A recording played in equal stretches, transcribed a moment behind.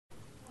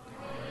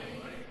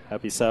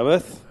Happy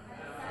Sabbath.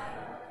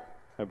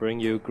 I bring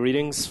you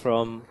greetings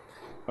from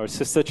our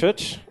sister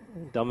church,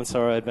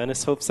 Damansara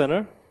Adventist Hope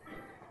Center.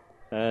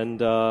 And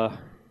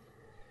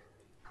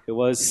it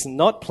was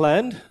not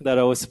planned that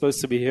I was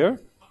supposed to be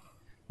here,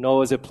 nor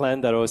was it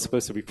planned that I was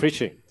supposed to be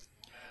preaching.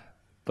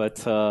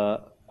 But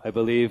I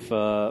believe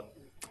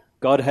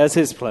God has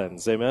His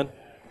plans, amen?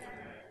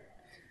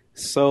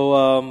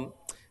 So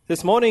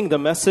this morning, the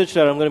message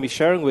that I'm going to be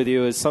sharing with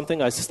you is something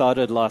I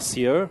started last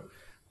year.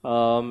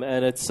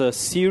 And it's a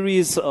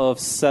series of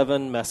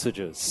 7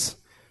 messages.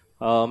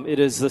 It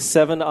is the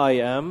 7 I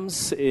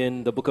Ams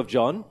in the book of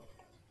John.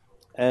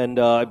 And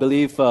I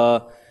believe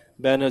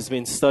Ben has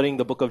been studying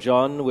the book of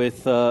John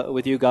with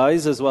you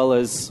guys as well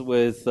as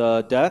with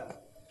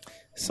Dak.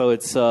 So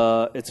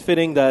it's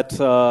fitting that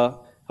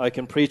I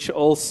can preach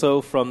also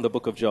from the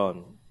book of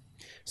John.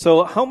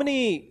 So how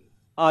many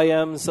I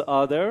Ams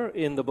are there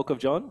in the book of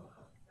John?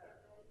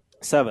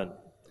 7.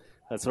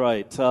 That's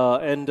right.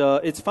 And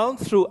it's found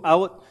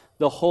throughout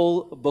the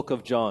whole book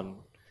of John.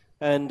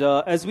 And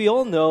as we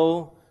all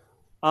know,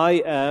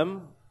 I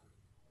am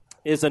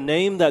is a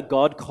name that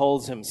God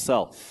calls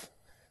Himself.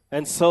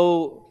 And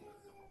so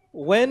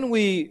when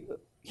we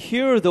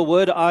hear the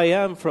word I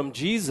am from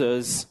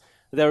Jesus,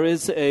 there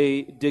is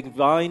a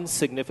divine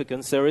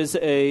significance. There is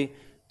a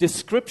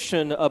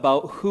description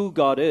about who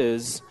God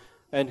is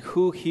and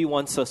who He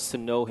wants us to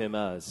know Him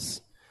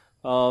as.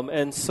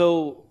 And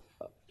so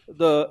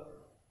the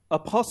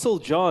Apostle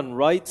John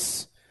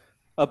writes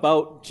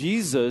about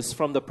Jesus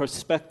from the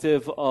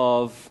perspective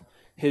of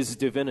His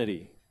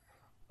divinity.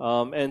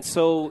 And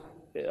so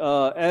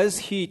as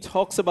he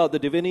talks about the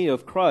divinity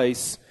of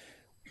Christ,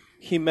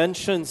 he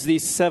mentions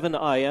these 7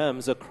 I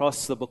Ams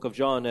across the book of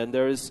John, and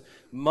there is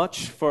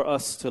much for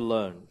us to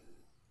learn.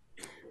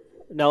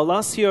 Now,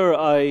 last year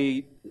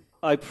I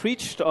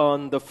preached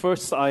on the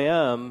first I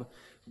Am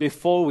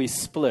before we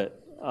split,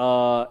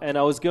 and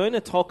I was going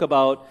to talk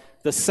about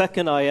the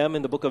second I Am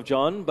in the book of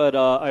John, but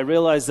I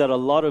realized that a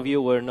lot of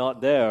you were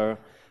not there,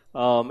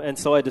 and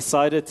so I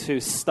decided to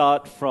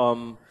start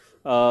from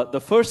the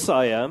first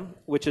I Am,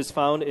 which is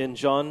found in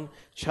John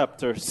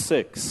chapter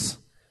 6.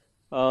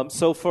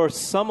 So for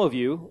some of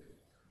you,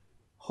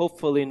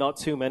 hopefully not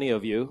too many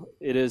of you,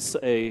 it is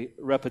a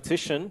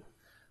repetition,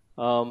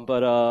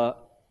 but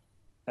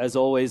as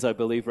always, I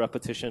believe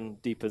repetition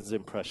deepens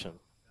impression.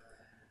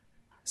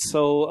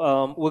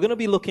 So we're going to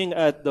be looking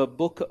at the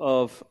book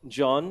of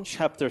John,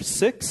 chapter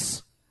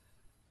 6,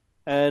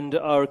 and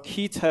our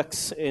key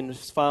text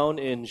is found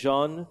in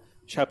John,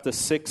 chapter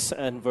 6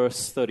 and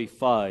verse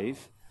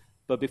 35.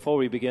 But before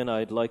we begin,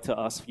 I'd like to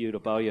ask you to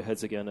bow your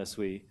heads again as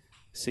we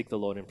seek the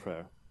Lord in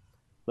prayer.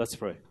 Let's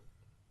pray.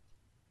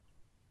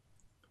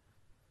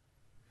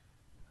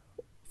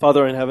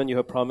 Father in heaven, you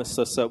have promised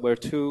us that where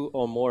 2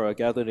 or more are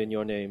gathered in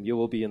your name, you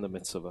will be in the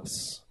midst of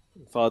us.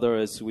 Father,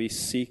 as we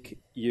seek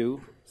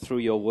you through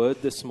your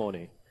word this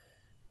morning,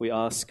 we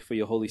ask for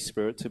your Holy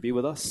Spirit to be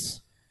with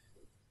us.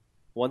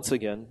 Once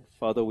again,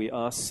 Father, we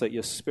ask that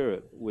your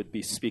Spirit would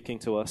be speaking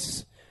to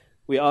us.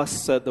 We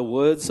ask that the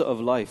words of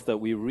life that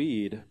we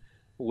read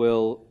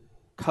will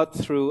cut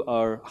through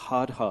our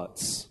hard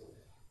hearts,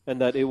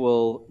 and that it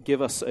will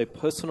give us a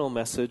personal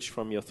message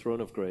from your throne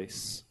of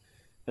grace,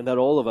 and that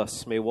all of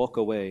us may walk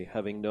away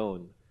having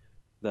known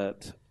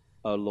that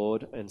our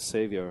Lord and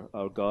Savior,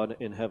 our God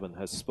in heaven,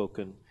 has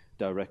spoken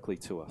directly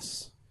to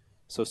us.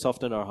 So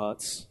soften our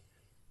hearts,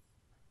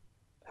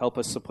 help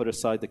us to put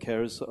aside the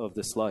cares of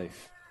this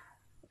life,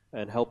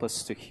 and help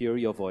us to hear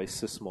your voice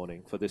this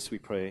morning. For this we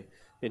pray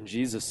in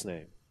Jesus'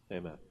 name,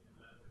 amen.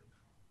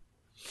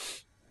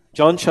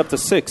 John chapter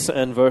 6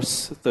 and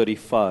verse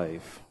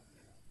 35.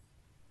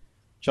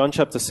 John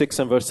chapter 6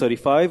 and verse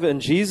 35,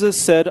 and Jesus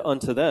said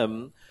unto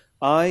them,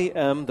 I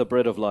am the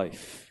bread of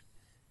life.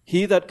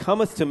 He that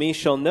cometh to me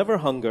shall never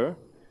hunger,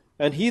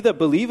 and he that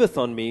believeth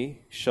on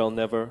me shall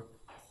never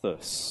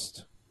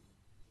thirst.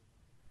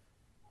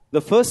 The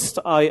first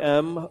I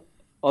am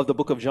of the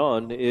book of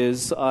John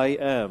is I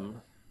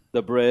am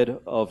the bread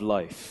of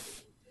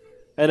life.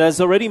 And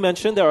as already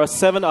mentioned, there are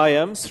 7 I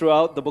Ams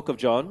throughout the book of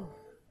John.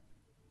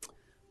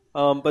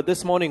 But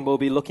this morning we'll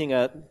be looking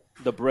at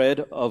the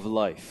bread of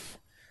life.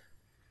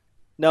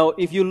 Now,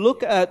 if you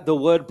look at the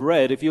word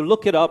bread, if you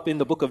look it up in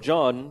the book of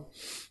John,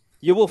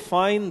 you will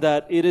find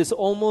that it is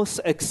almost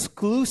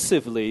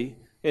exclusively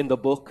in the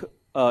book,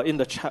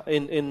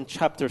 in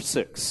chapter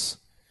 6.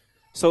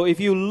 So if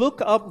you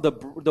look up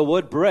the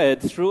word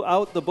bread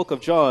throughout the book of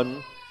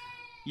John,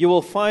 you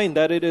will find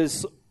that it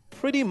is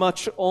pretty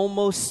much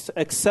almost,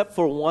 except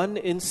for one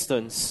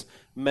instance,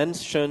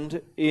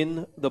 mentioned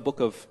in the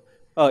book of,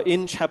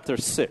 in chapter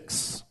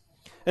 6.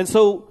 And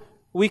so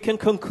we can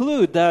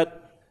conclude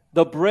that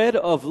the bread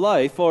of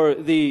life, or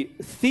the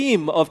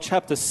theme of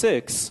chapter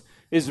 6,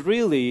 is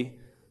really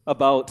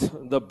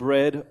about the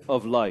bread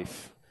of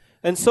life.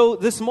 And so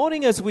this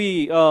morning as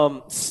we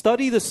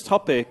study this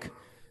topic,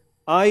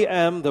 I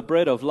am the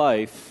bread of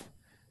life,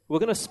 we're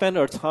going to spend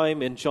our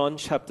time in John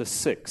chapter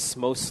 6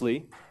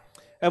 mostly.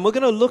 And we're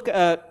going to look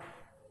at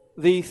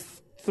the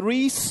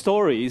three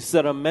stories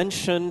that are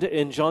mentioned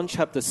in John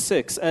chapter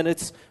 6 and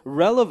its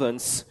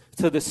relevance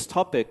to this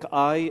topic,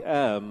 I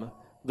am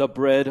the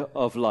bread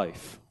of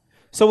life.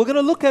 So we're going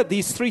to look at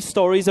these three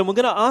stories and we're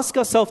going to ask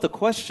ourselves the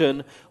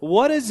question,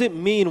 what does it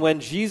mean when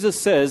Jesus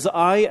says,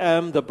 I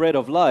am the bread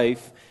of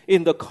life,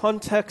 in the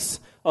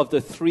context of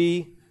the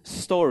three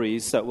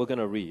stories that we're going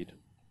to read?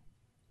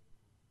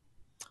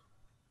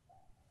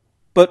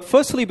 But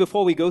firstly,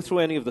 before we go through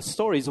any of the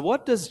stories,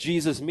 what does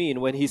Jesus mean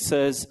when he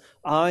says,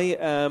 I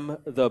am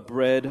the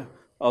bread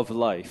of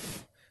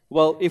life?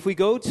 Well, if we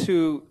go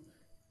to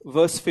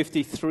verse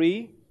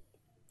 53,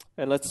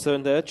 and let's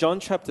turn there, John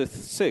chapter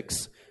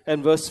 6,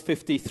 and verse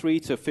 53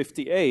 to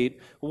 58,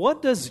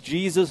 what does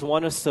Jesus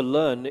want us to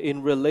learn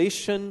in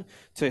relation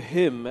to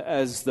him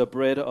as the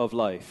bread of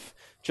life?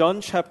 John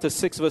chapter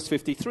 6, verse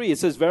 53, it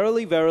says,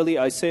 Verily, verily,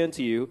 I say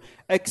unto you,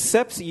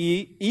 except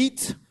ye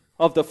eat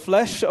of the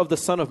flesh of the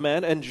Son of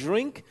Man, and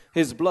drink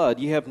his blood,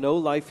 ye have no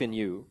life in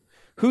you.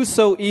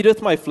 Whoso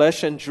eateth my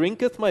flesh and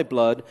drinketh my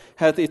blood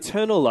hath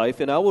eternal life,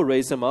 and I will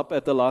raise him up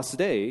at the last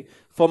day.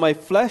 For my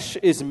flesh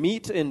is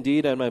meat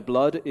indeed, and my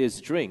blood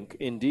is drink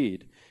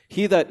indeed.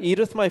 He that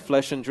eateth my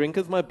flesh and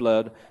drinketh my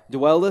blood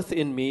dwelleth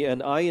in me,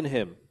 and I in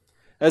him.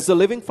 As the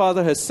living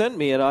Father has sent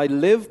me, and I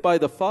live by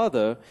the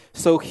Father,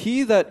 so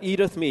he that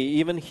eateth me,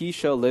 even he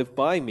shall live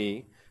by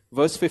me.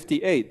 Verse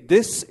 58,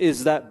 This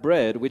is that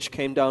bread which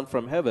came down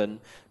from heaven,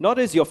 not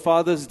as your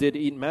fathers did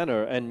eat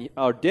manna, and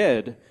are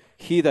dead.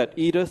 He that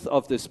eateth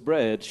of this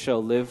bread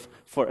shall live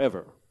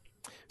forever.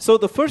 So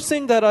the first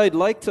thing that I'd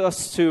like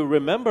us to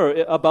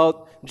remember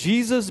about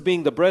Jesus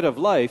being the bread of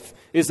life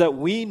is that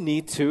we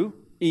need to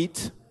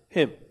eat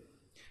him.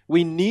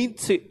 We need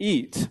to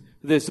eat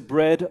this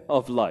bread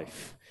of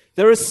life.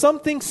 There is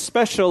something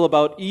special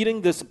about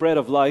eating this bread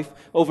of life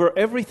over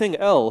everything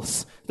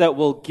else that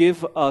will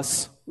give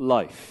us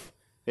life.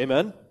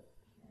 Amen?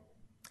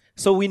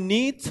 So we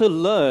need to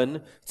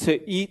learn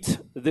to eat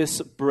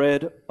this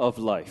bread of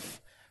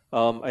life.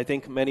 I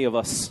think many of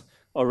us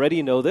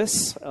already know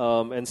this,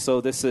 and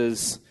so this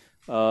is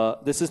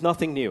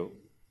nothing new.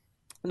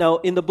 Now,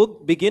 in the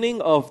beginning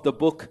of the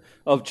book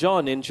of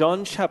John, in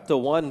John chapter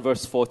 1,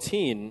 verse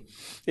 14,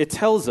 it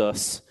tells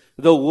us,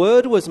 The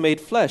Word was made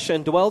flesh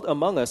and dwelt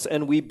among us,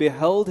 and we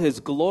beheld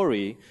his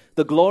glory,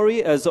 the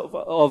glory as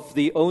of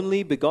the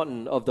only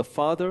begotten of the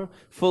Father,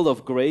 full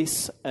of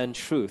grace and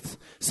truth.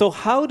 So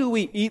how do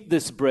we eat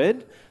this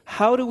bread?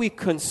 How do we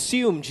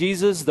consume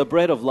Jesus, the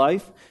bread of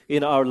life,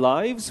 in our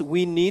lives?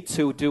 We need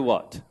to do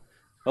what?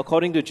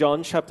 According to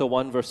John chapter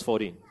 1, verse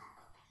 14.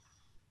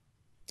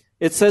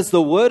 It says,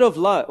 The Word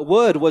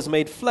was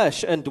made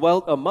flesh and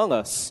dwelt among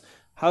us.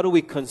 How do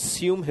we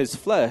consume his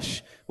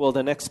flesh? Well,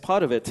 the next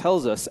part of it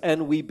tells us,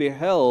 and we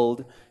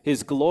beheld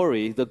his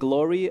glory, the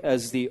glory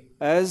as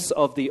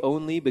of the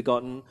only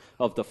begotten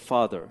of the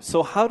Father.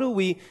 So how do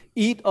we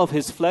eat of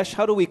his flesh?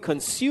 How do we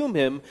consume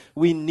him?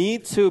 We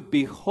need to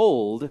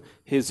behold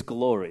his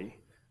glory.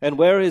 And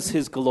where is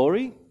his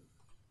glory?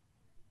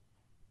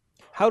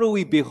 How do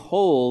we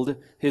behold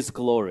his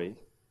glory?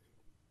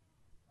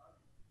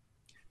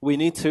 We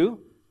need to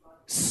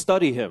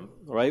study him,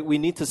 right? We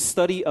need to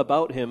study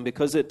about him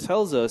because it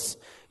tells us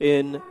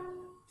in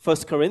 1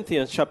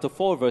 Corinthians chapter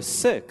 4, verse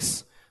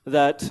 6,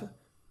 that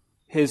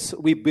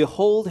we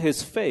behold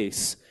his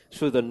face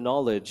through the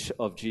knowledge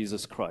of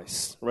Jesus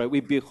Christ, right?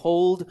 We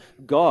behold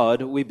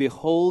God, we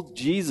behold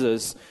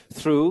Jesus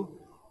through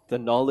the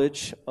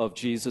knowledge of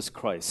Jesus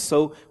Christ.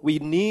 So we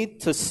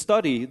need to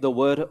study the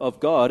Word of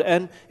God.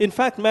 And in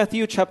fact,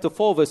 Matthew chapter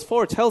 4, verse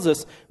 4 tells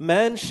us,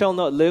 Man shall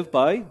not live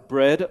by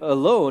bread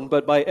alone,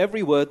 but by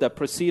every word that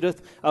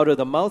proceedeth out of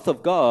the mouth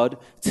of God.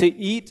 To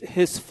eat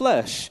his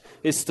flesh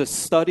is to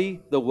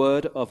study the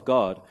Word of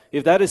God.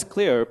 If that is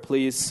clear,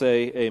 please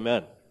say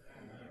amen.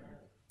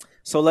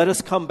 So let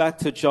us come back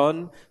to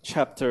John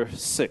chapter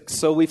 6.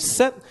 So we've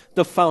set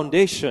the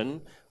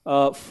foundation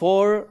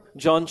for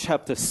John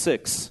chapter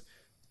 6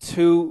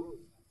 to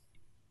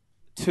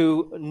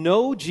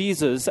know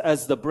Jesus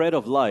as the bread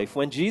of life.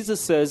 When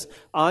Jesus says,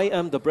 I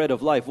am the bread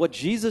of life, what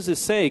Jesus is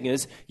saying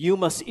is, you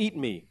must eat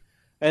me.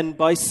 And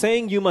by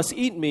saying you must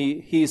eat me,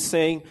 he is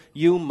saying,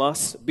 you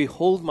must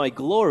behold my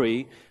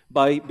glory.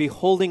 By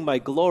beholding my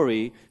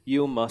glory,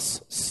 you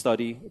must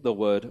study the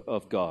Word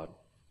of God.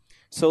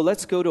 So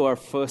let's go to our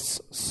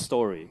first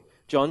story,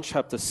 John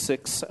chapter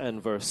 6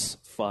 and verse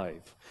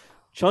 5.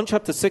 John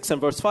chapter 6 and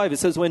verse 5, it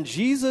says, When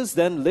Jesus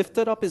then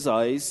lifted up his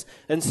eyes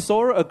and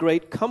saw a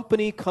great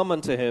company come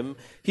unto him,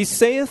 he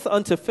saith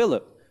unto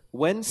Philip,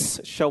 Whence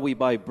shall we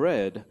buy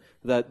bread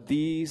that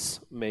these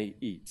may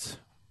eat?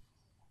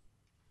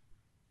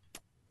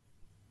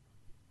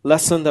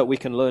 Lesson that we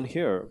can learn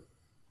here.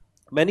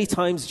 Many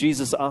times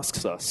Jesus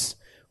asks us,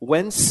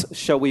 Whence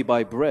shall we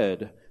buy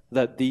bread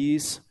that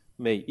these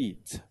may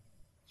eat?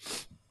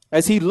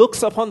 As he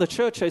looks upon the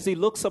church, as he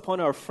looks upon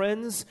our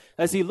friends,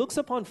 as he looks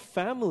upon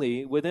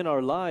family within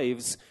our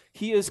lives,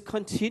 he is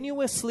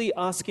continuously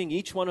asking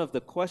each one of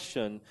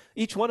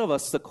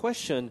us the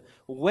question,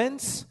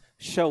 whence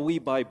shall we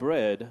buy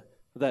bread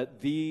that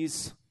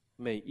these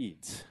may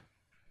eat?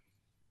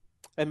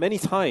 And many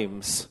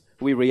times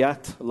we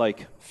react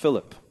like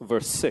Philip,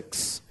 verse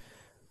 6.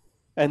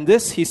 And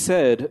this he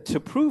said to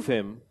prove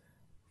him,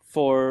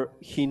 for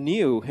he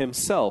knew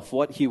himself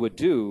what he would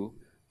do.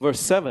 Verse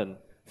 7,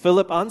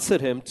 Philip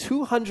answered him,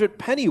 200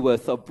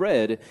 pennyworth of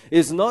bread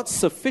is not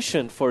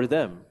sufficient for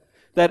them,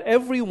 that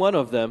every one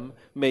of them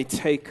may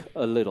take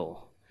a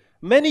little.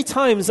 Many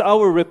times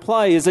our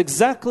reply is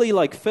exactly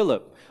like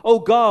Philip. Oh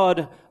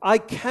God, I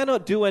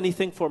cannot do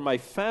anything for my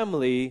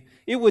family.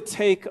 It would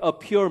take a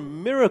pure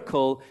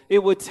miracle.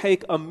 It would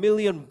take $1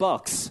 million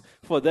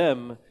for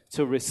them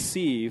to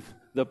receive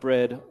the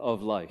bread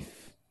of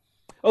life.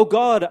 Oh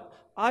God,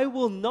 I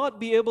will not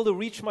be able to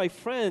reach my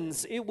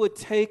friends. It would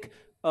take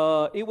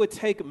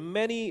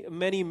many,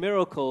 many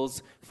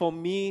miracles for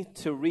me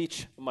to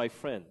reach my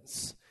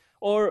friends.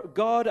 Or,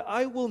 God,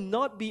 I will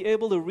not be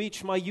able to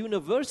reach my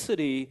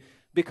university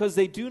because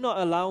they do not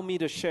allow me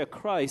to share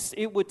Christ.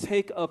 It would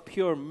take a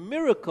pure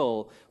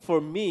miracle for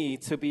me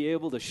to be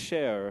able to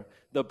share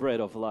the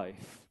bread of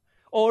life.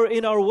 Or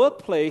in our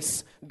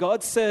workplace,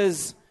 God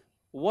says,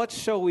 when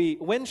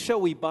shall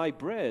we buy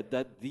bread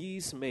that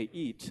these may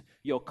eat,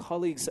 your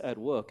colleagues at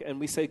work? And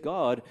we say,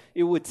 God,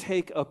 it would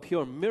take a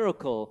pure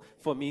miracle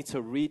for me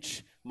to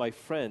reach my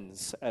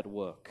friends at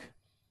work.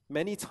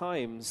 Many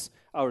times,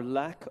 our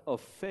lack of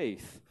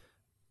faith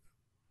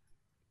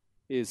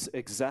is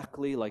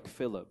exactly like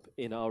Philip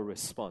in our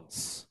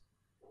response.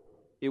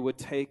 It would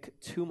take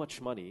too much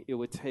money, it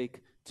would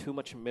take too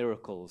much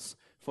miracles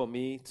for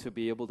me to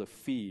be able to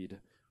feed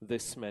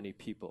this many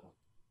people.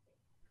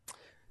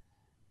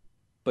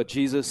 But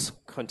Jesus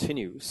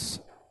continues.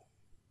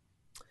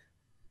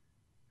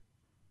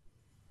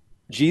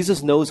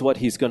 Jesus knows what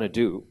he's going to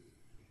do.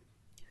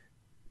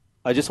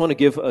 I just want to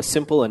give a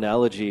simple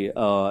analogy,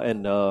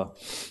 and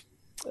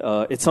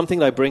it's something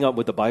that I bring up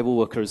with the Bible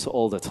workers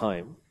all the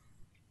time.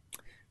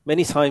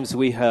 Many times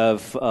we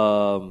have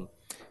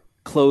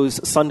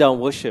closed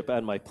sundown worship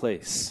at my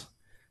place.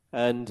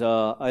 And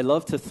I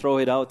love to throw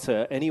it out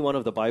to any one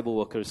of the Bible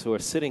workers who are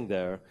sitting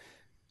there.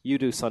 You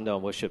do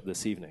sundown worship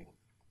this evening.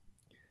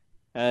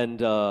 And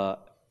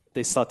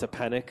they start to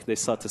panic, they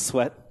start to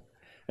sweat.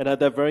 And at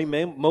that very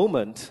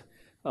moment,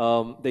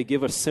 they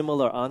give a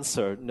similar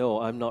answer, no,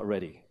 I'm not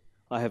ready.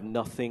 I have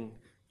nothing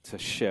to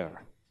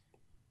share.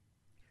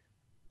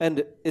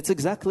 And it's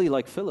exactly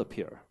like Philip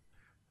here,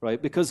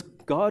 right? Because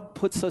God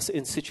puts us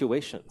in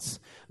situations.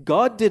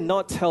 God did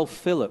not tell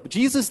Philip,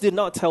 Jesus did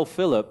not tell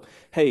Philip,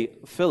 hey,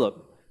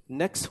 Philip,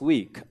 next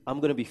week I'm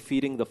going to be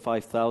feeding the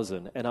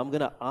 5,000 and I'm going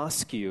to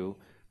ask you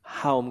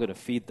how I'm going to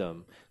feed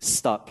them.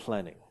 Start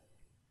planning.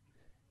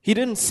 He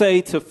didn't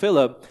say to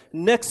Philip,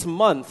 next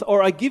month,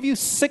 or I give you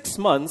 6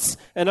 months,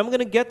 and I'm going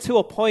to get to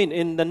a point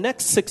in the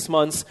next 6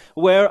 months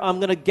where I'm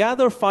going to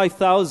gather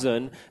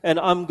 5,000, and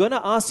I'm going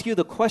to ask you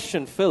the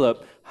question,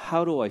 Philip,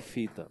 how do I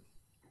feed them?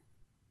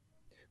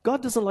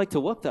 God doesn't like to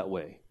work that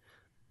way.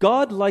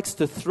 God likes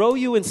to throw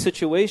you in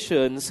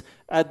situations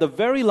at the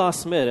very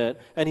last minute,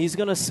 and He's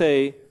going to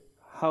say,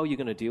 how are you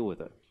going to deal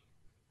with it?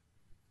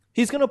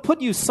 He's going to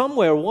put you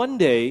somewhere one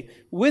day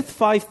with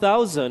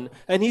 5,000,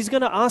 and He's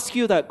going to ask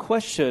you that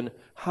question,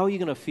 how are you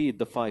going to feed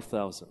the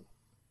 5,000?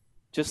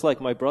 Just like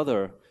my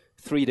brother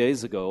 3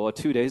 days ago or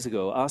 2 days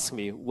ago asked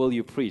me, will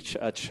you preach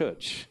at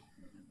church?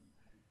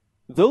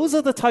 Those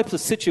are the types of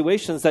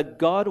situations that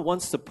God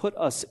wants to put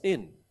us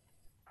in.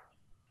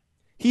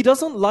 He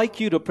doesn't like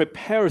you to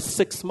prepare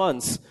 6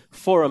 months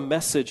for a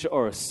message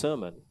or a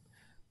sermon,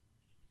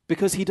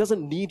 because He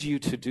doesn't need you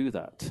to do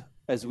that,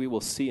 as we will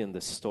see in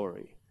this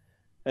story.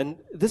 And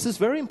this is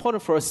very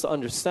important for us to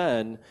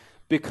understand,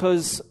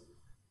 because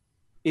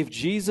if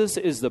Jesus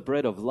is the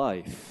bread of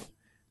life,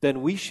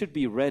 then we should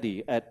be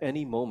ready at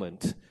any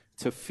moment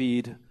to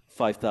feed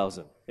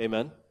 5,000.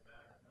 Amen?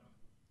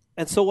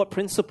 And so what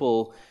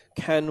principle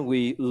can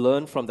we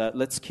learn from that?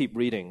 Let's keep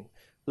reading.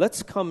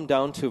 Let's come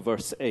down to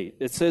verse 8.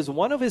 It says,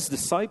 one of His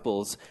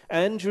disciples,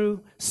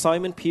 Andrew,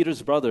 Simon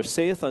Peter's brother,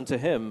 saith unto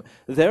him,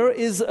 there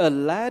is a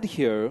lad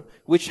here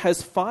which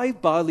has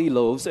 5 barley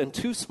loaves and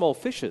 2 small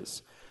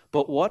fishes.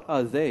 But what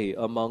are they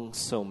among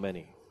so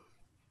many?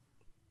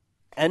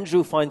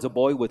 Andrew finds a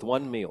boy with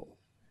 1 meal.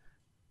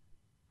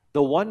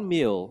 The 1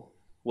 meal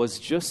was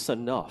just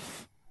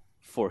enough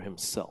for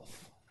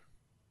himself.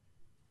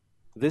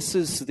 This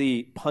is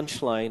the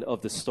punchline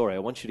of the story. I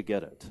want you to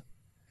get it.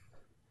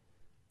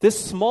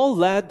 This small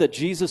lad that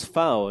Jesus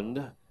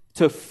found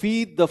to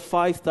feed the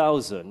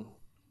 5,000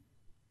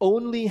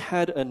 only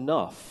had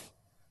enough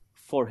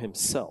for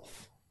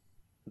himself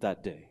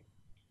that day.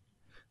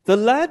 The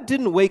lad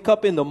didn't wake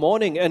up in the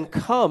morning and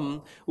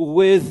come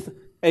with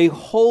a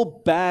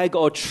whole bag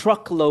or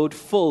truckload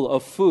full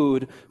of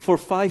food for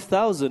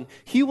 5,000.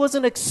 He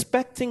wasn't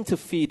expecting to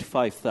feed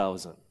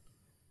 5,000.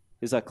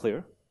 Is that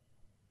clear?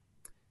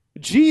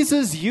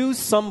 Jesus used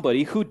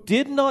somebody who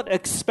did not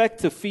expect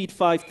to feed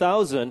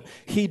 5,000.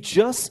 He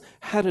just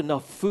had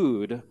enough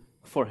food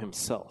for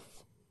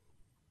himself.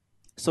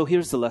 So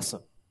here's the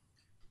lesson.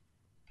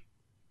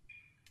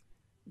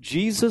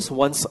 Jesus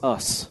wants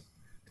us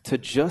to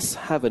just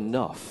have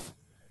enough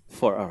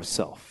for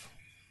ourselves.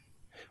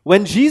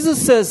 When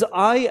Jesus says,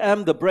 I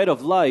am the bread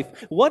of life,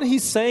 what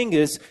he's saying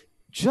is,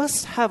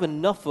 just have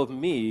enough of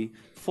me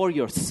for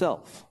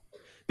yourself.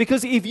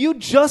 Because if you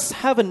just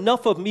have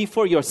enough of me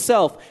for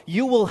yourself,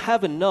 you will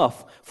have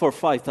enough for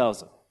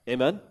 5,000.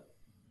 Amen?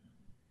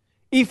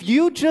 If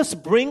you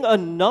just bring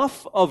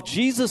enough of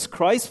Jesus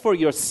Christ for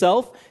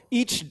yourself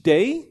each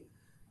day,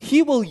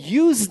 he will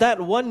use that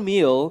one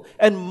meal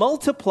and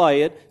multiply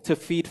it to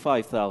feed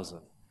 5,000.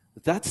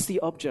 That's the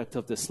object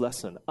of this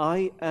lesson.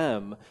 I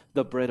am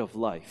the bread of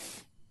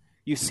life.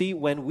 You see,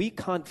 when we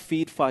can't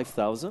feed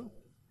 5,000,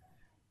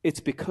 it's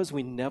because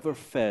we never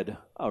fed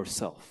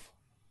ourselves.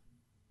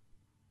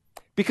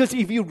 Because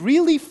if you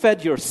really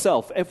fed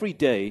yourself every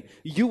day,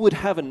 you would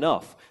have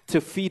enough to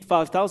feed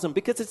 5,000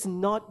 because it's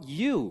not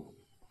you.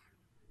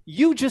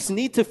 You just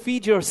need to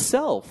feed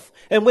yourself.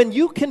 And when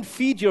you can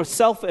feed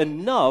yourself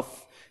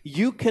enough,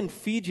 you can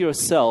feed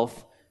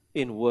yourself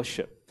in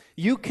worship.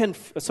 You can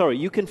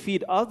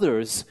feed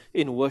others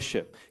in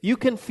worship. You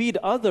can feed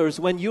others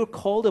when you're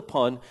called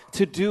upon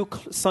to do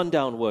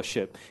sundown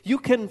worship. You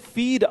can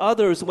feed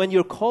others when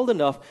you're called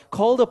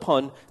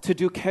upon to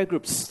do care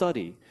group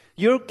study.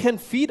 You can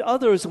feed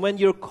others when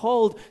you're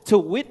called to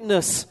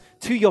witness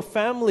to your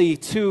family,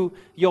 to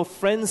your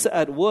friends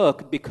at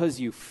work, because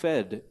you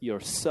fed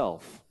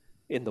yourself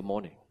in the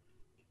morning.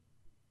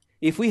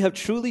 If we have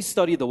truly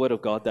studied the Word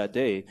of God that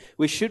day,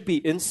 we should be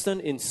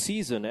instant in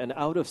season and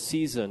out of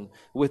season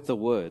with the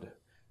Word.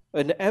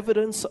 An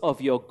evidence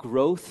of your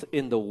growth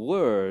in the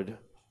Word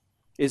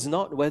is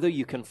not whether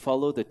you can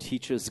follow the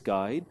teacher's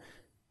guide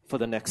for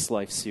the Next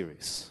Life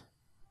series.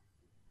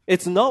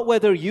 It's not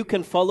whether you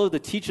can follow the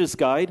teacher's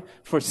guide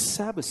for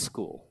Sabbath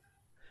school.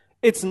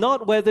 It's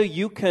not whether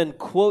you can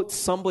quote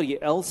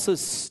somebody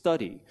else's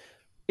study.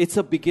 It's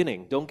a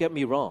beginning, don't get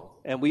me wrong.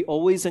 And we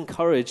always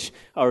encourage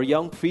our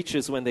young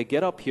preachers when they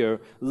get up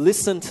here,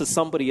 listen to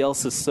somebody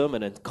else's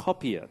sermon and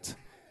copy it.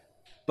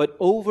 But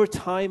over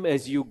time,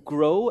 as you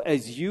grow,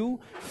 as you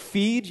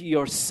feed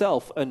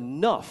yourself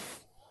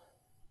enough,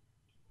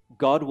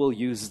 God will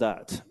use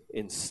that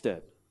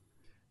instead.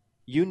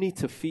 You need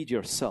to feed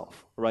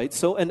yourself, right?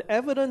 So an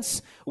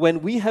evidence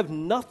when we have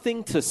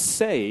nothing to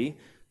say,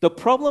 the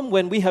problem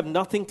when we have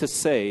nothing to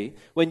say,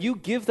 when you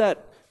give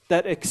that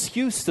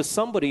excuse to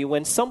somebody,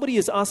 when somebody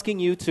is asking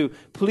you to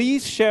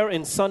please share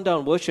in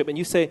sundown worship and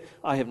you say,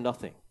 I have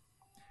nothing.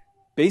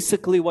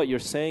 Basically what you're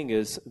saying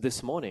is,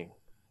 this morning,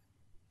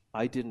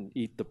 I didn't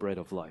eat the bread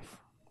of life.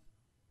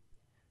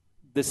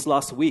 This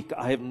last week,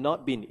 I have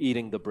not been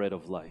eating the bread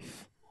of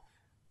life.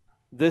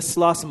 This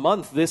last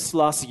month, this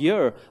last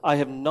year, I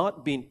have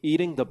not been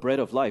eating the bread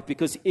of life.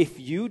 Because if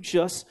you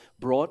just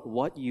brought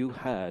what you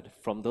had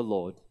from the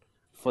Lord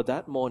for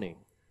that morning,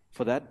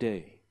 for that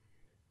day,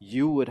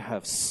 you would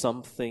have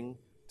something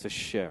to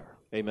share.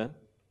 Amen?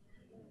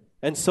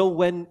 And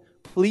so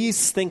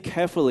please think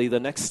carefully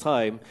the next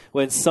time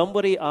when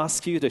somebody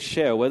asks you to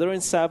share, whether in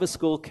Sabbath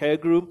school, care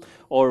group,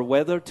 or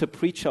whether to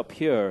preach up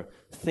here,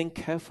 think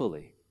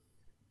carefully.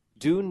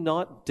 Do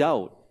not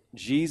doubt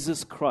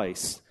Jesus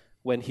Christ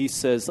when he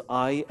says,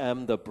 I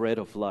am the bread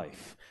of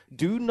life.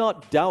 Do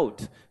not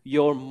doubt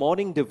your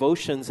morning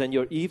devotions and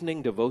your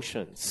evening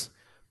devotions.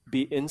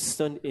 Be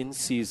instant in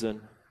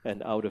season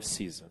and out of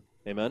season.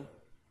 Amen?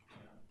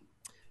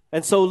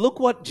 And so look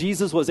what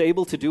Jesus was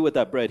able to do with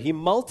that bread. He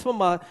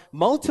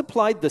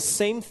multiplied the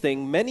same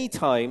thing many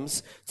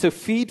times to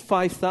feed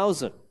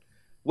 5,000.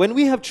 When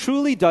we have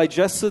truly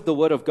digested the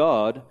Word of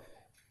God,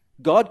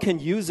 God can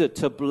use it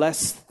to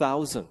bless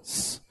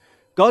thousands.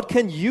 God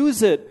can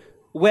use it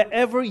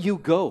wherever you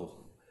go.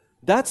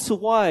 That's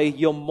why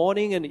your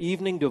morning and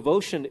evening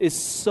devotion is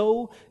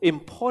so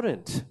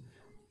important.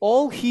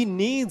 All he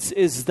needs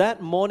is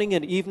that morning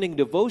and evening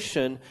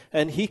devotion,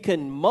 and he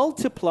can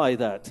multiply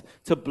that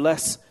to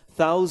bless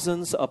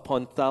thousands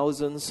upon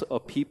thousands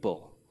of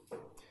people.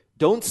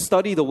 Don't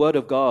study the Word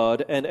of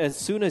God, and as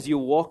soon as you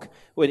walk,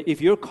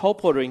 if you're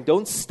colporteuring,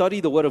 don't study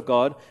the Word of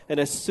God, and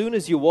as soon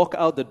as you walk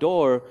out the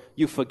door,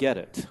 you forget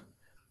it,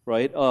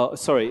 right?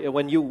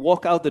 When you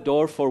walk out the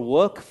door for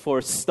work,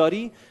 for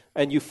study,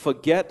 and you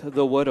forget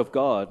the Word of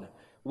God.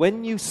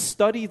 When you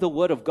study the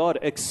Word of God,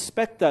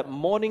 expect that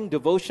morning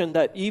devotion,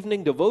 that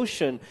evening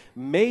devotion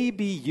may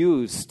be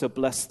used to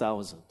bless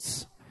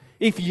thousands.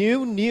 If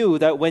you knew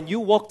that when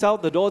you walked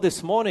out the door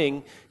this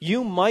morning,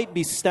 you might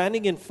be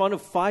standing in front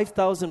of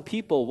 5,000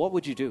 people, what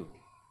would you do?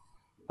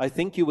 I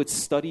think you would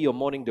study your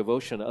morning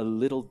devotion a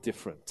little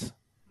different,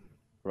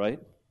 right?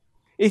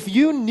 If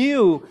you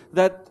knew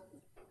that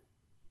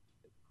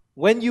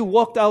when you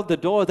walked out the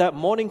door that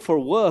morning for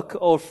work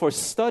or for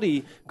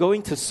study,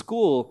 going to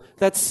school,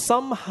 that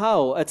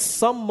somehow, at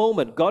some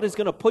moment, God is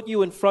going to put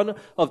you in front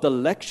of the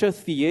lecture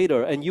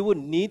theater and you would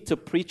need to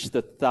preach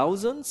to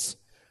thousands,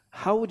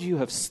 how would you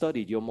have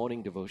studied your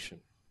morning devotion?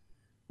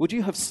 Would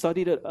you have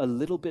studied it a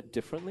little bit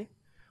differently?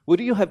 Would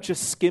you have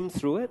just skimmed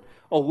through it?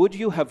 Or would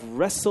you have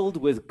wrestled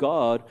with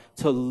God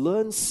to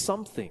learn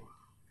something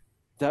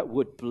that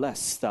would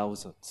bless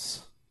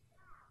thousands?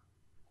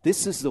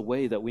 This is the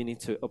way that we need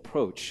to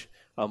approach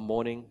our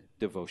morning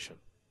devotion.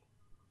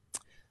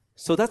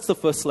 So that's the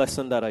first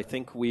lesson that I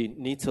think we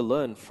need to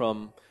learn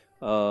from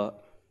the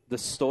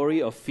story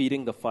of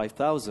feeding the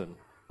 5,000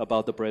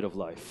 about the bread of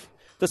life.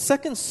 The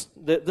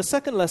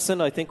second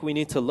lesson I think we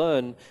need to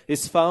learn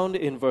is found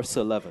in verse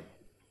 11.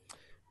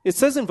 It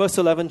says in verse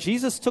 11,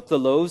 Jesus took the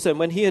loaves, and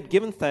when he had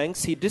given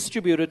thanks, he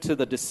distributed to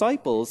the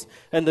disciples,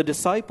 and the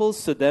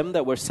disciples to them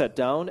that were set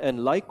down,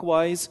 and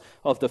likewise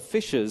of the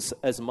fishes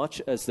as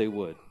much as they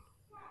would.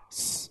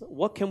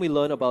 What can we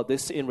learn about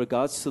this in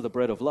regards to the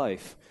bread of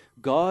life?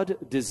 God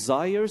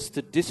desires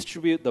to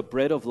distribute the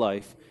bread of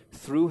life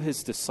through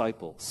his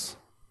disciples.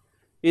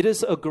 It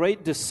is a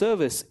great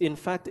disservice. In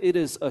fact, it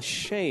is a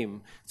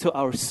shame to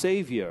our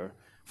Savior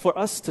for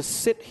us to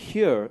sit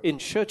here in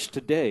church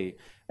today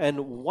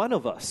and one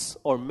of us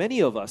or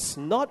many of us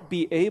not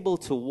be able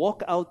to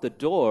walk out the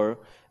door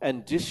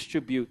and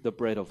distribute the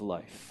bread of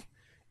life.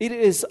 It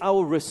is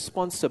our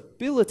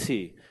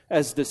responsibility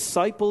as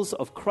disciples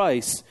of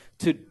Christ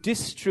to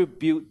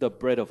distribute the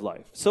bread of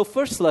life. So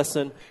first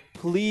lesson,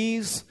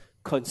 please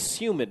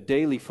consume it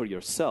daily for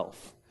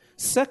yourself.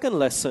 Second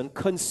lesson,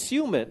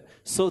 consume it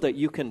so that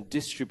you can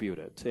distribute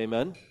it.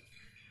 Amen?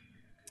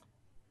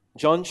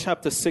 John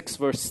chapter 6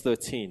 verse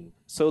 13.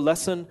 So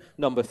lesson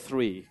number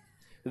 3.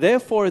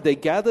 Therefore they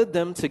gathered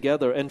them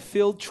together and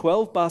filled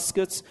 12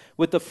 baskets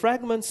with the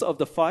fragments of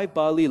the 5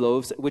 barley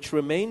loaves which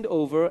remained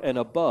over and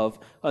above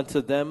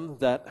unto them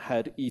that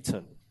had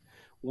eaten.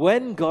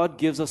 When God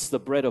gives us the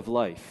bread of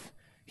life,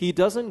 he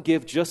doesn't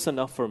give just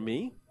enough for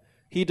me.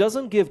 He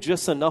doesn't give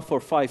just enough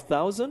for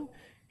 5,000.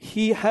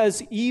 He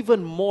has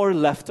even more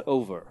left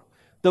over.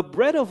 The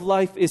bread of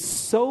life is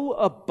so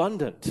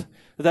abundant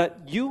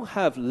that you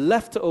have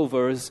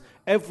leftovers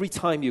every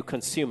time you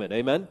consume it.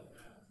 Amen?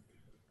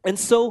 And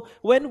so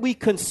when we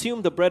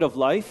consume the bread of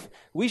life,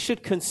 we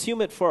should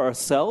consume it for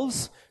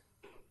ourselves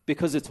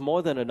because it's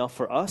more than enough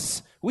for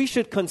us. We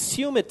should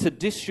consume it to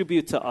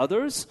distribute to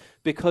others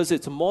because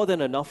it's more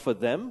than enough for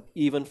them,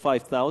 even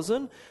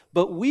 5,000.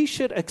 But we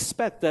should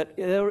expect that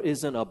there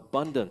is an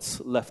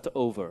abundance left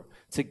over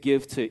to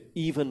give to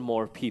even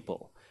more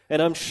people.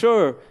 And I'm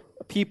sure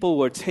people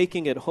were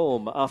taking it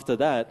home after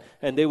that,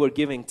 and they were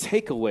giving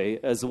takeaway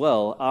as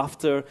well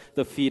after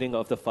the feeding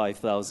of the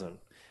 5,000.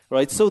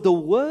 Right? So the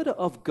Word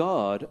of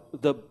God,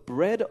 the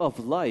bread of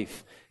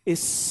life,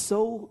 is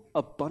so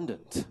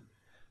abundant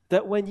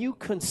that when you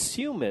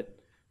consume it,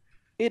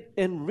 it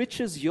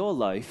enriches your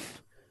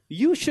life.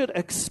 You should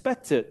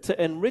expect it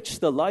to enrich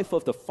the life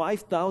of the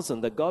 5,000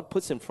 that God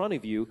puts in front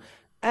of you,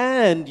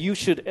 and you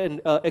should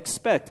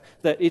expect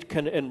that it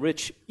can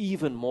enrich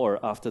even more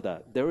after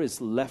that. There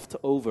is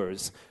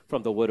leftovers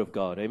from the Word of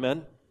God.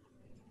 Amen?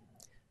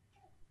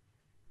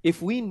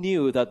 If we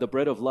knew that the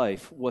bread of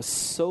life was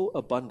so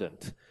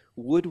abundant,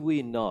 would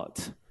we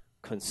not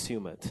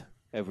consume it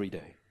every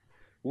day?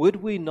 Would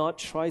we not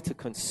try to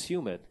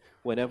consume it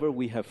whenever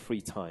we have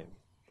free time?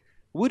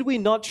 Would we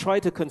not try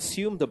to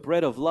consume the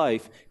bread of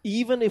life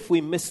even if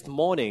we missed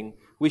morning?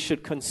 We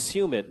should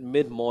consume it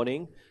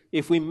mid-morning.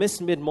 If we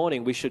missed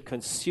mid-morning, we should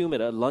consume it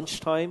at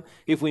lunchtime.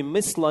 If we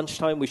missed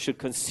lunchtime, we should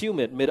consume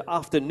it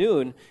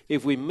mid-afternoon.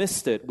 If we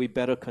missed it, we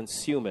better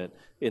consume it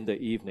in the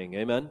evening.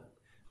 Amen?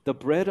 The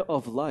bread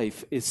of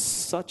life is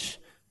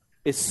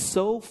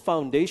so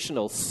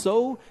foundational,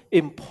 so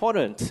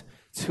important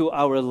to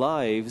our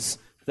lives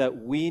that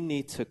we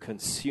need to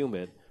consume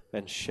it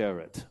and share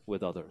it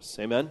with others.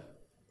 Amen?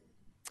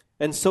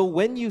 And so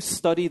when you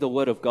study the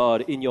Word of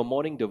God in your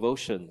morning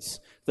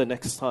devotions the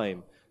next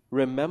time,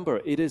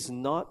 remember, it is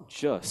not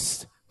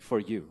just for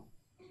you.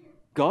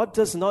 God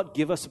does not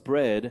give us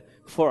bread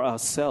for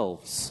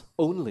ourselves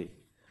only.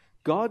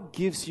 God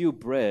gives you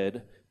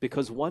bread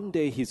because one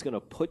day he's going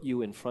to put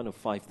you in front of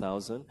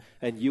 5,000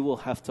 and you will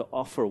have to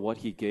offer what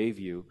he gave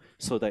you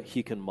so that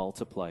he can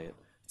multiply it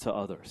to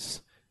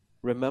others.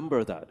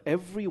 Remember that.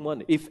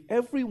 If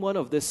every one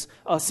of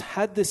us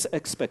had this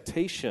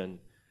expectation,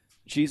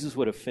 Jesus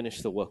would have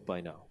finished the work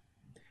by now.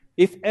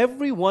 If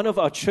every one of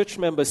our church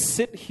members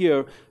sit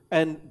here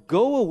and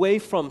go away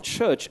from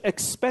church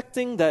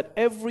expecting that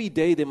every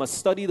day they must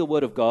study the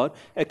Word of God,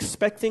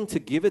 expecting to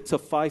give it to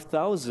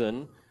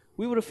 5,000,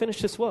 we would have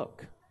finished this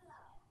work.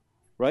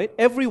 Right?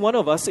 Every one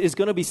of us is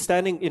going to be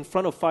standing in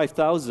front of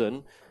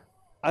 5,000.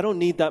 I don't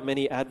need that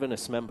many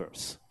Adventist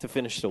members to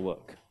finish the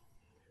work.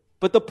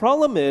 But the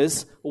problem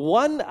is,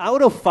 1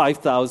 out of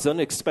 5,000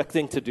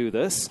 expecting to do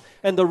this,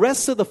 and the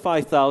rest of the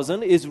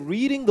 5,000 is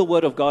reading the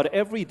Word of God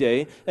every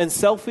day and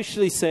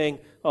selfishly saying,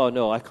 oh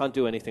no, I can't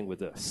do anything with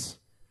this.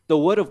 The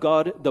Word of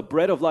God, the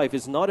bread of life,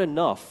 is not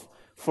enough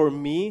for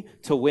me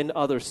to win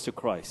others to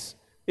Christ.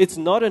 It's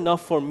not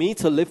enough for me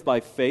to live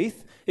by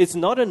faith. It's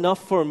not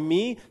enough for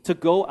me to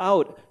go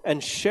out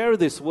and share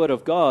this Word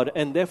of God,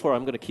 and therefore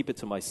I'm going to keep it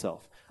to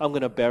myself. I'm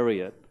going to bury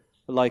it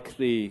like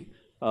the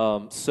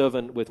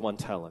servant with 1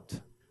 talent,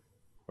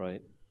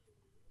 right?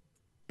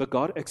 But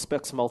God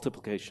expects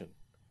multiplication,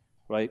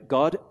 right?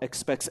 God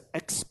expects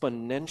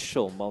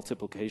exponential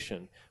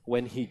multiplication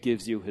when he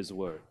gives you his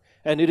Word.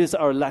 And it is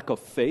our lack of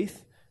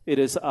faith, it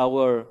is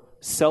our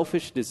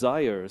selfish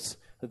desires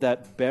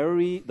that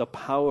bury the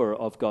power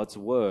of God's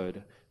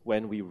Word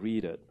when we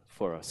read it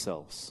for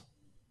ourselves.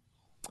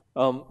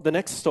 The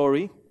next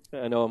story,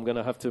 I know I'm going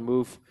to have to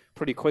move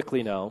pretty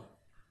quickly now.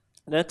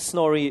 Next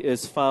story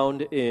is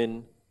found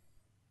in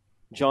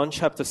John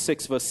chapter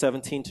 6, verse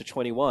 17 to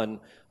 21.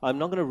 I'm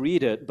not going to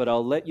read it, but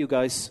I'll let you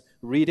guys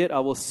read it.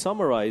 I will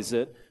summarize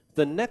it.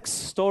 The next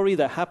story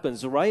that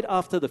happens right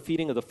after the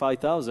feeding of the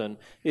 5,000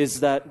 is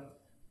that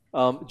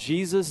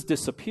Jesus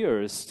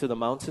disappears to the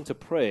mountain to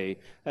pray,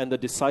 and the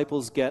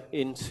disciples get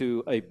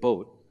into a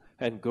boat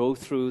and go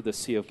through the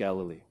Sea of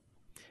Galilee.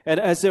 And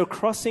as they're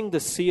crossing the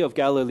Sea of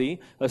Galilee,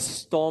 a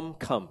storm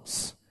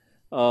comes.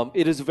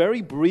 It is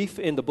very brief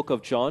in the book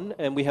of John,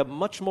 and we have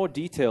much more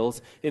details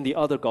in the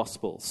other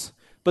Gospels.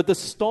 But the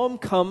storm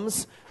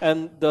comes,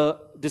 and the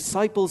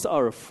disciples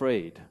are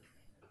afraid.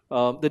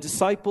 The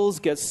disciples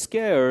get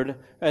scared,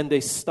 and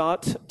they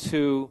start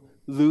to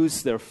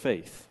lose their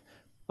faith.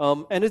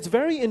 And it's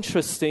very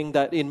interesting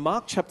that in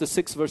Mark chapter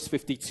 6, verse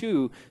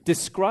 52,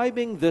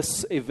 describing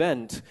this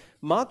event,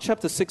 Mark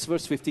chapter 6,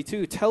 verse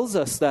 52 tells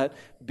us that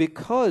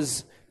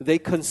because they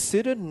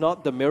considered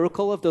not the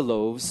miracle of the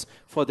loaves,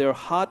 for their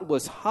heart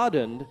was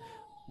hardened,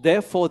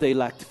 therefore they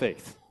lacked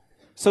faith.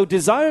 So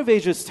Desire of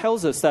Ages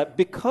tells us that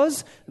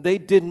because they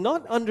did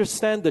not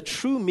understand the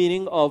true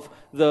meaning of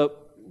the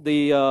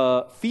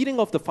feeding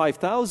of the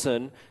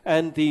 5,000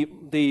 and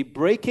the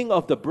breaking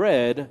of the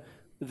bread,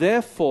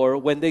 therefore,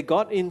 when they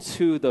got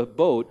into the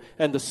boat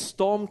and the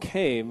storm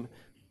came,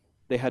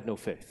 they had no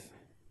faith.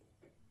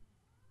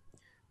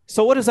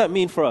 So what does that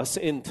mean for us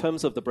in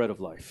terms of the bread of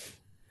life?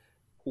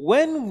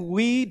 When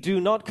we do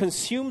not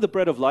consume the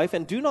bread of life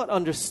and do not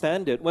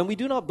understand it, when we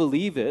do not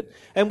believe it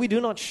and we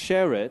do not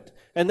share it,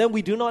 and then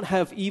we do not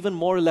have even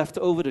more left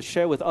over to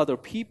share with other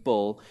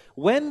people,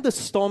 when the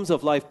storms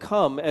of life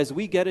come, as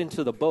we get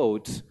into the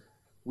boat,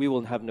 we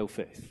will have no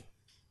faith.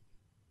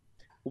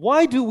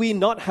 Why do we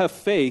not have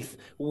faith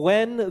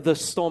when the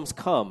storms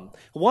come?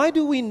 Why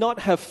do we not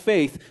have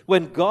faith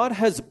when God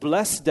has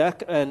blessed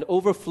deck and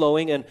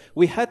overflowing and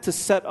we had to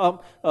set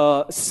up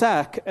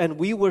sack and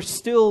we were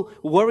still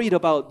worried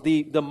about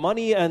the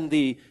money and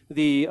the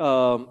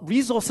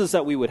resources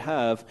that we would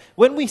have?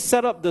 When we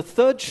set up the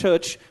third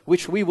church,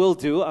 which we will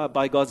do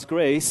by God's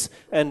grace,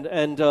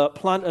 and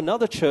plant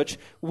another church,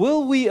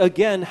 will we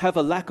again have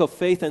a lack of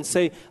faith and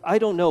say, I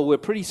don't know, we're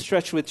pretty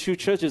stretched with 2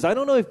 churches. I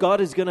don't know if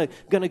God is going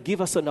to give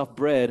us enough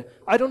bread.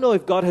 I don't know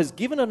if God has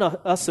given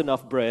us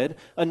enough bread,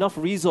 enough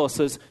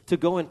resources to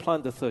go and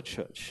plant the third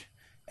church.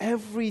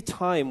 Every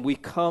time we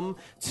come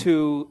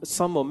to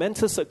some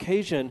momentous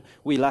occasion,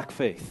 we lack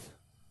faith.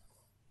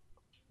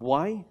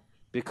 Why?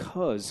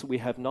 Because we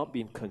have not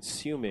been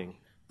consuming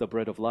the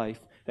bread of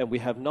life, and we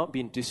have not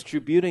been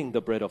distributing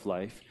the bread of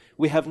life.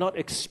 We have not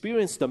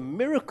experienced the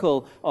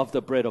miracle of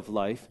the bread of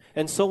life,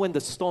 and so when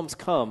the storms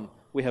come,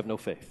 we have no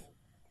faith.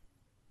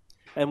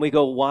 And we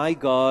go, why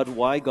God?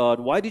 Why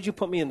God? Why did you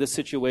put me in this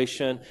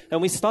situation?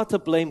 And we start to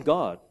blame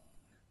God,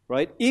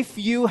 right? If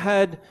you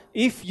had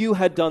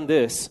done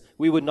this,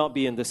 we would not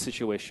be in this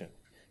situation.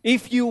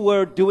 If you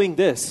were doing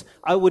this,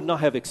 I would not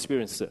have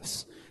experienced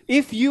this.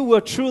 If you were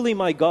truly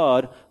my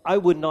God, I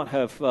would not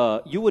have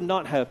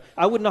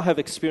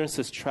experienced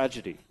this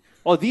tragedy.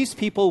 Or these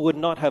people would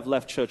not have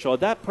left church, or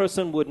that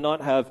person would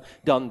not have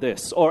done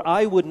this, or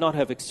I would not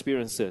have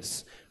experienced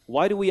this.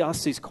 Why do we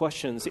ask these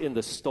questions in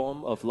the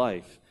storm of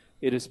life?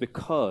 It is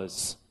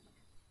because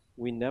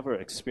we never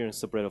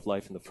experienced the bread of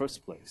life in the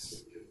first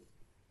place,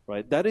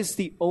 right? That is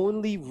the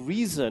only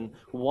reason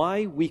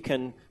why we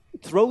can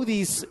throw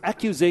these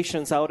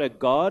accusations out at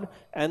God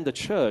and the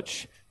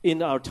church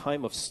in our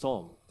time of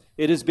storm.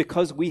 It is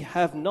because we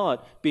have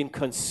not been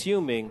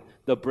consuming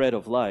the bread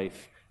of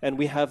life, and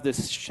we have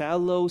this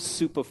shallow,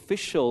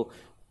 superficial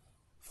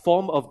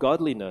form of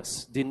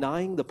godliness,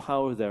 denying the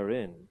power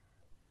therein.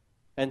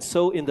 And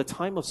so in the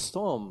time of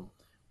storm,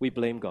 we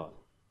blame God.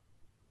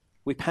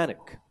 We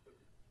panic.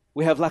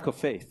 We have lack of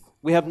faith.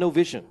 We have no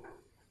vision.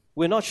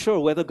 We're not sure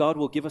whether God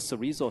will give us the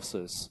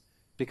resources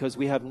because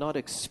we have not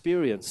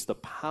experienced the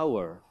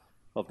power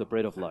of the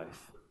bread of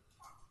life,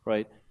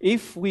 right?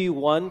 If we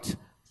want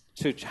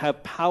to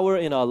have power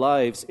in our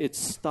lives, it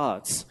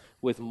starts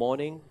with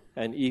morning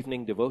and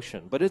evening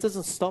devotion. But it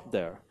doesn't stop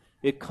there.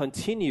 It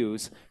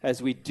continues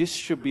as we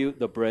distribute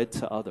the bread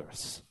to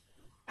others.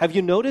 Have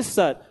you noticed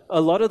that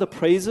a lot of the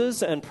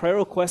praises and prayer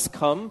requests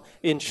come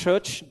in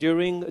church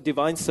during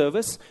divine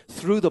service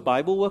through the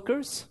Bible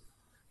workers?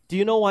 Do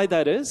you know why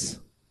that is?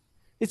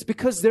 It's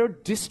because they're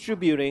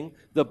distributing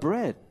the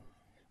bread.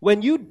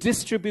 When you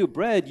distribute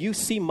bread, you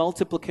see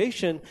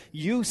multiplication,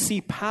 you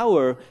see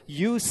power,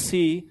 you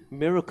see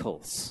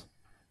miracles,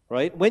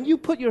 right? When you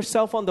put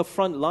yourself on the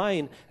front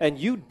line and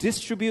you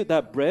distribute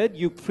that bread,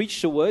 you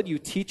preach the word, you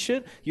teach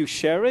it, you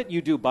share it,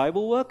 you do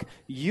Bible work,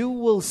 you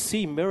will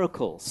see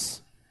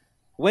miracles.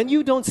 When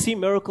you don't see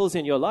miracles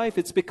in your life,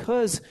 it's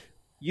because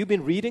you've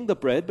been reading the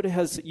bread, but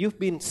you've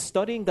been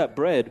studying that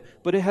bread,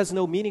 but it has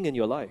no meaning in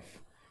your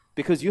life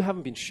because you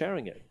haven't been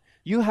sharing it.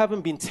 You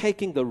haven't been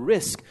taking the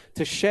risk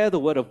to share the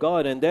word of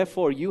God, and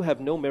therefore you have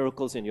no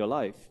miracles in your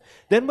life.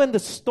 Then when the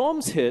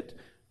storms hit,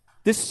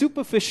 this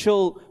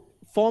superficial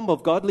form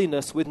of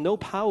godliness with no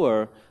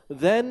power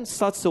then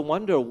starts to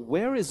wonder,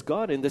 where is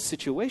God in this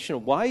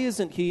situation? Why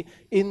isn't He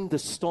in the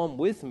storm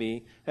with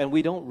me? And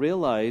we don't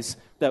realize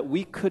that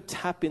we could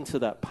tap into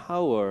that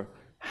power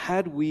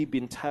had we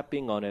been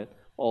tapping on it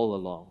all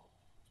along.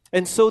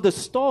 And so the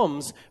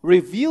storms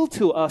reveal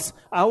to us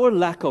our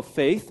lack of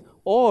faith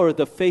or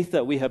the faith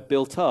that we have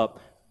built up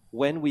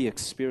when we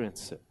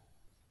experience it.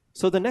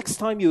 So the next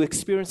time you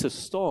experience a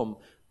storm,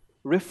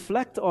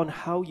 reflect on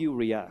how you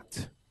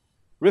react.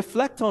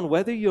 Reflect on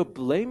whether you're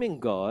blaming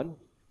God,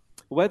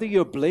 whether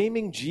you're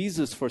blaming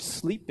Jesus for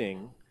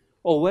sleeping,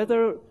 or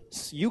whether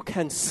you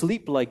can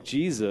sleep like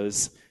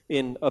Jesus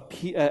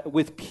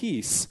with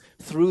peace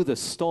through the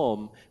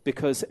storm,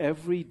 because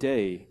every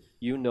day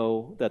you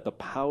know that the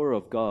power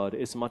of God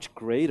is much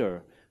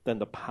greater than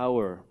the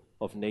power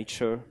of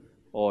nature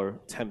or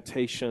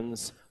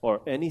temptations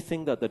or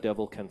anything that the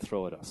devil can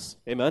throw at us.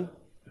 Amen?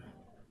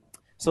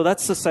 So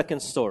that's the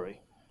second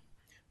story.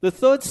 The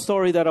third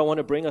story that I want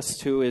to bring us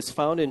to is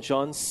found in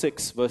John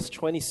 6, verse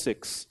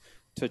 26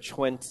 to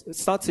 20. It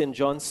starts in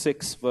John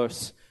 6,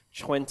 verse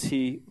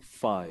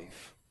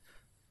 25.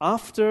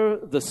 After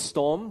the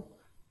storm,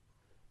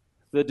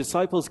 the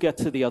disciples get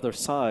to the other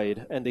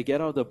side and they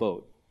get out of the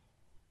boat.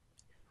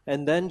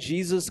 And then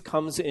Jesus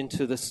comes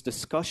into this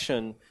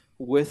discussion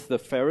with the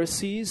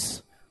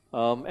Pharisees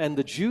and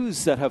the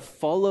Jews that have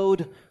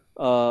followed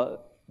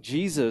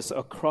Jesus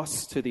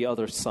across to the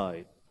other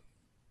side.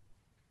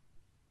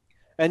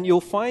 And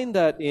you'll find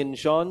that in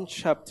John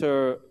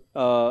chapter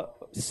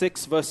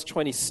 6, verse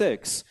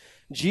 26,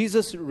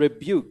 Jesus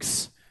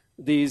rebukes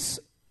these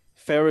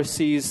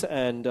Pharisees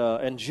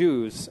and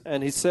Jews,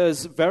 and He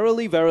says,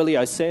 "Verily, verily,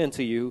 I say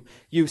unto you,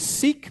 you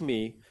seek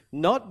me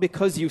not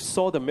because you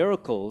saw the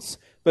miracles,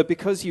 but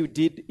because you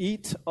did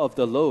eat of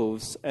the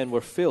loaves and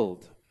were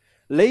filled.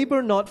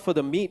 Labor not for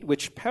the meat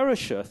which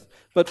perisheth,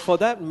 but for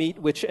that meat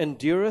which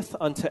endureth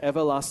unto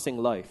everlasting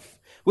life,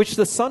 which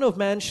the Son of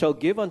Man shall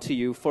give unto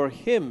you, for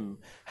Him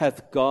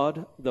hath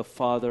God the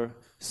Father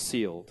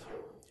sealed."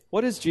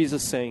 What is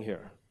Jesus saying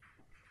here?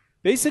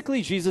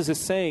 Basically, Jesus is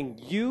saying,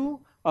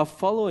 you are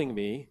following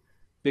me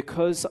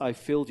because I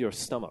filled your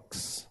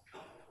stomachs.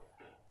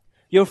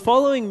 You're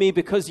following me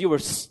because you were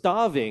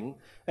starving,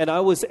 and I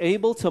was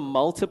able to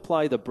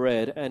multiply the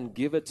bread and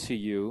give it to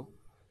you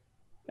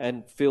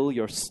and fill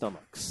your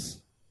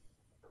stomachs.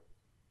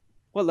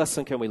 What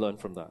lesson can we learn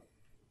from that?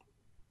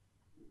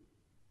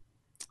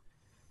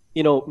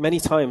 You know, many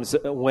times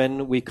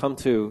when we come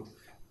to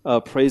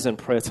praise and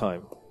prayer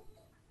time,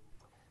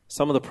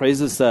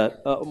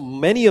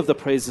 many of the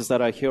praises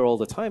that I hear all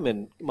the time,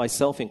 and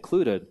myself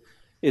included,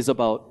 is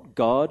about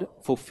God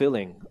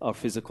fulfilling our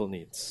physical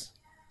needs.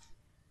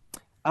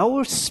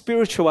 Our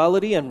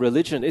spirituality and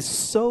religion is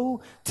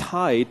so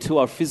tied to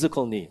our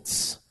physical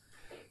needs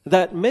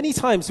that many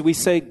times we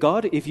say,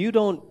 God, if you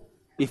don't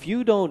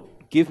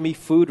give me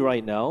food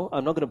right now,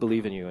 I'm not going to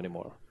believe in you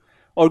anymore.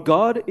 Or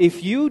God,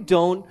 if you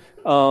don't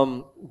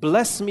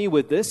bless me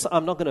with this,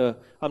 I'm not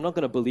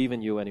gonna believe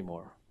in you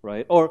anymore,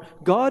 right? Or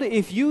God,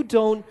 if you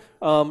don't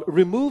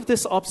remove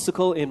this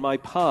obstacle in my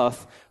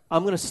path,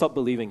 I'm gonna stop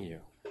believing you,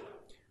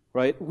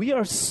 right? We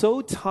are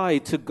so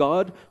tied to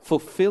God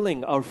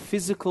fulfilling our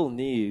physical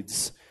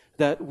needs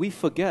that we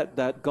forget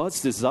that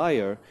God's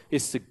desire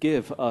is to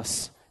give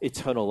us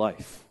eternal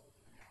life.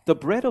 The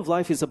bread of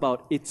life is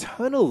about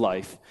eternal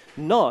life,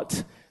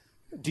 not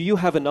do you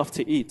have enough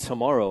to eat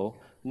tomorrow,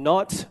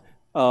 not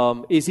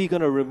is He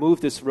going to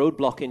remove this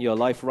roadblock in your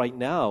life right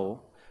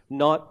now,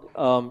 not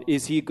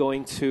is He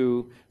going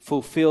to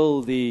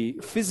fulfill the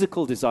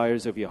physical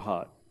desires of your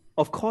heart.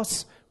 Of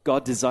course,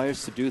 God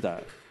desires to do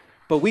that.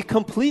 But we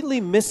completely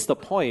miss the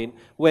point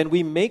when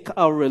we make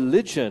our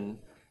religion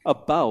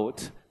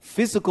about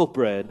physical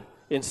bread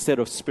instead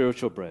of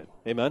spiritual bread.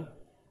 Amen?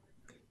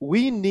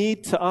 We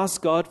need to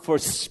ask God for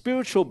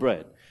spiritual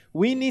bread.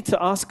 We need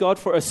to ask God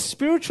for a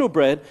spiritual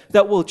bread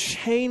that will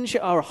change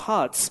our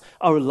hearts,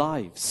 our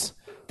lives,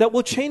 that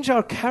will change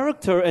our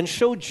character and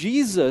show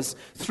Jesus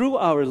through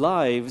our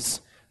lives,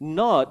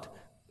 not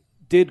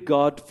did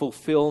God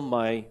fulfill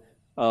my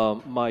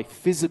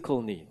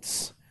physical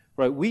needs.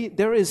 Right?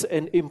 There is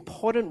an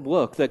important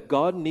work that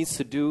God needs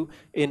to do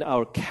in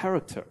our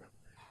character.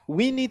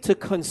 We need to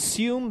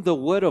consume the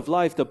word of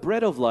life, the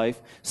bread of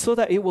life, so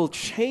that it will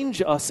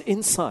change us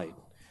inside.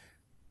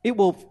 It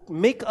will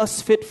make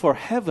us fit for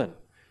heaven,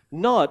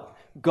 not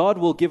God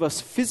will give us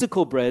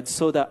physical bread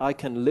so that I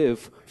can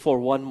live for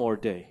one more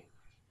day.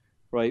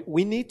 Right?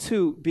 We need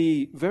to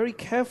be very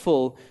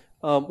careful.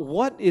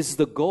 What is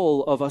the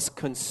goal of us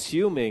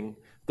consuming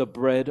the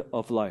bread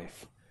of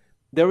life?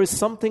 There is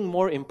something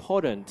more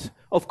important.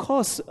 Of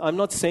course, I'm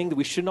not saying that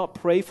we should not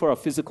pray for our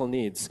physical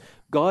needs.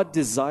 God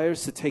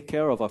desires to take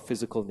care of our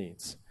physical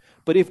needs.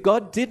 But if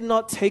God did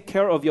not take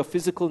care of your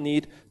physical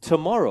need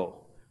tomorrow,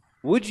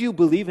 would you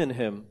believe in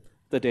Him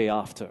the day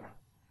after?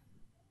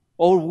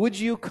 Or would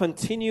you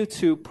continue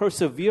to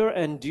persevere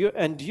and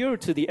endure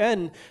to the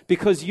end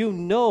because you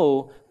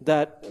know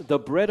that the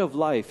bread of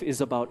life is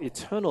about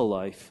eternal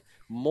life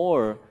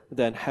more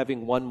than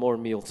having one more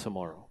meal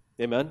tomorrow?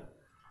 Amen?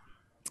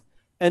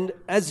 And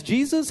as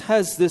Jesus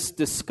has this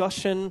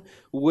discussion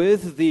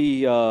with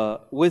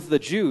the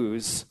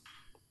Jews,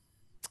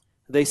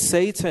 they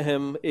say to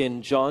him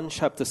in John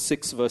chapter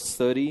 6, verse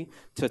 30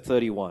 to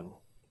 31.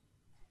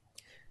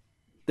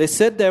 They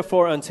said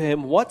therefore unto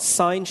him, What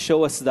sign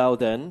showest thou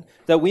then,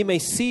 that we may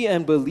see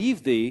and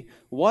believe thee?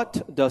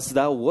 What dost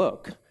thou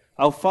work?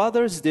 Our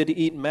fathers did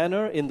eat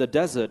manna in the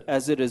desert,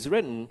 as it is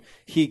written,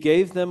 He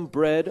gave them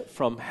bread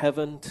from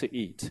heaven to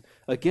eat.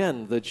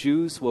 Again, the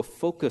Jews were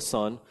focused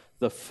on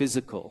the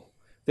physical.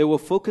 They were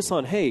focused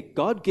on, hey,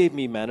 God gave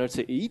me manna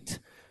to eat.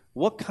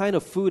 What kind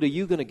of food are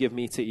you going to give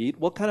me to eat?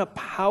 What kind of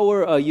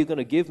power are you going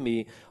to give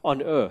me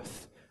on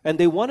earth? And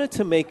they wanted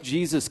to make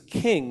Jesus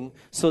king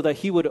so that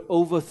he would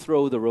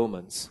overthrow the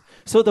Romans.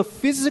 So the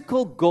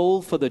physical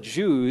goal for the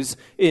Jews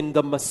in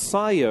the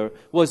Messiah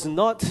was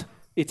not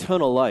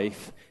eternal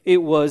life.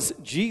 It was,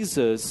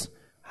 Jesus,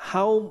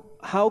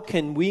 how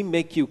can we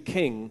make you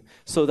king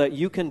so that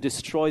you can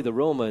destroy the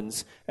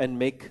Romans and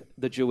make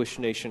the Jewish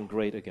nation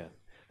great again?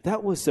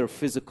 That was their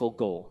physical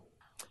goal.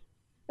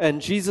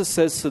 And Jesus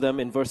says to them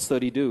in verse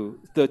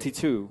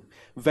 32,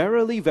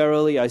 Verily,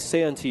 verily, I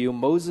say unto you,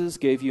 Moses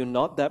gave you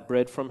not that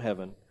bread from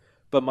heaven,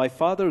 but my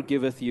Father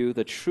giveth you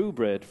the true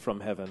bread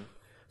from heaven.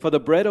 For the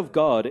bread of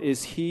God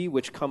is he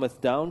which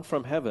cometh down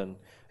from heaven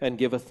and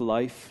giveth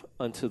life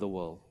unto the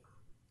world.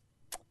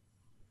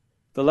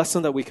 The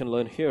lesson that we can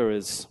learn here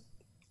is,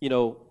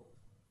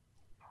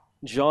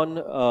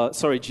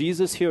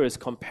 Jesus here is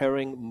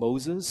comparing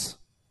Moses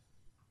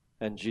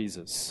and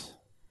Jesus,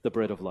 the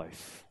bread of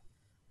life.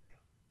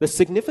 The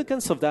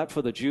significance of that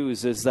for the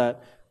Jews is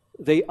that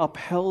they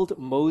upheld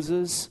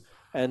Moses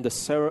and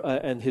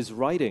his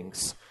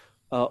writings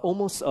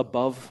almost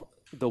above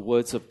the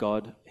words of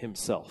God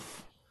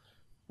himself.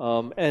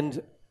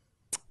 And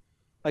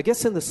I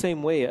guess in the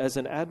same way, as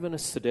an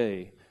Adventist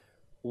today,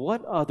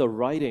 what are the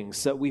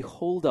writings that we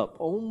hold up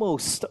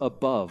almost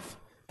above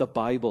the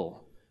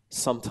Bible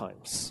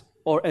sometimes,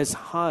 or as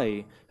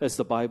high as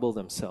the Bible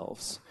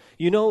themselves?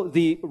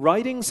 The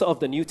writings of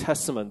the New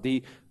Testament,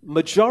 the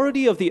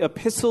majority of the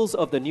epistles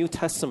of the New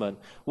Testament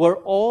were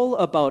all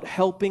about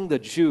helping the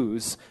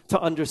Jews to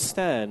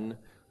understand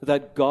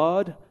that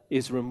God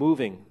is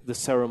removing the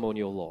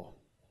ceremonial law.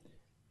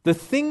 The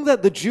thing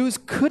that the Jews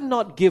could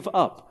not give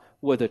up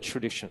were the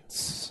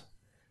traditions.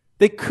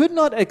 They could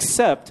not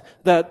accept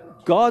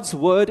that God's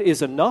word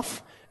is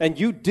enough and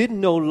you did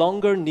no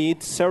longer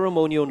need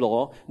ceremonial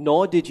law,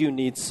 nor did you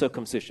need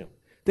circumcision.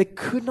 They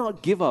could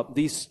not give up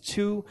these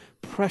two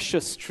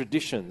precious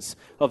traditions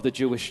of the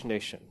Jewish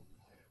nation.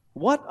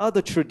 What are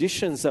the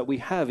traditions that we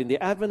have in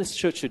the Adventist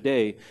church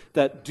today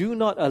that do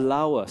not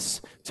allow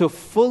us to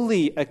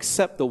fully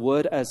accept the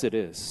word as it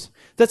is?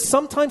 That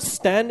sometimes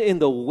stand in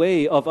the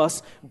way of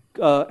us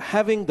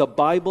having the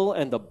Bible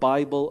and the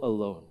Bible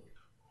alone.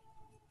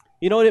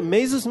 It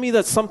amazes me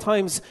that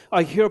sometimes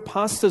I hear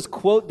pastors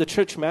quote the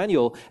church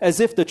manual as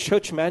if the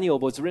church manual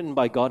was written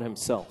by God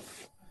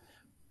himself.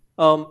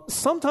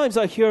 Sometimes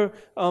I hear,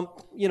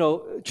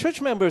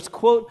 church members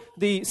quote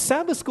the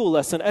Sabbath school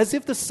lesson as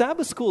if the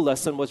Sabbath school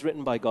lesson was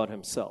written by God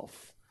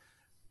himself.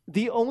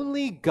 The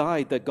only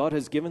guide that God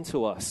has given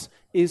to us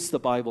is the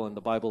Bible and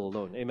the Bible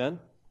alone. Amen?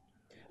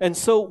 And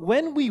so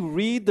when we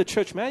read the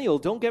church manual,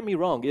 don't get me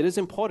wrong, it is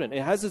important.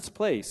 It has its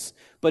place,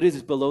 but it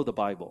is below the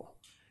Bible.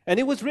 And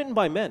it was written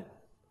by men.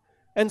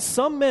 And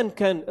some men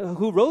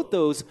who wrote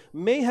those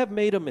may have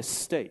made a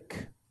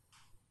mistake.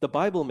 The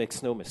Bible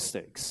makes no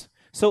mistakes.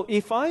 So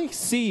if I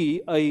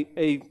see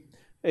a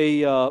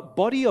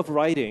body of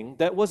writing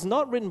that was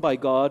not written by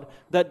God,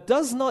 that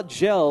does not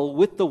gel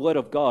with the Word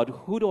of God,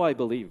 who do I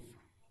believe?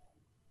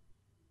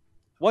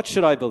 What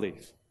should I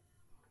believe?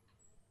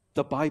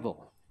 The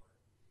Bible.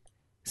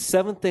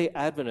 Seventh-day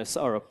Adventists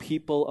are a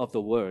people of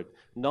the Word,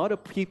 not a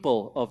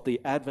people of the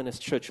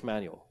Adventist church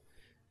manual.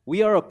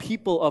 We are a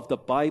people of the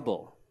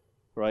Bible,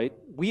 right?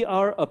 We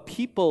are a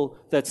people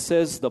that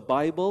says the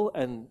Bible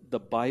and the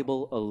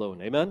Bible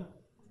alone. Amen?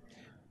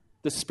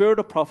 The spirit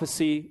of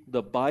prophecy,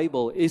 the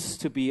Bible, is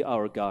to be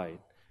our guide.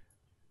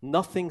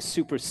 Nothing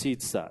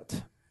supersedes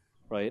that,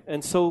 right?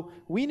 And so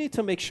we need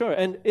to make sure.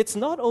 And it's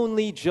not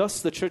only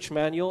just the church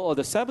manual or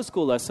the Sabbath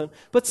school lesson,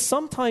 but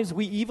sometimes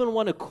we even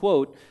want to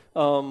quote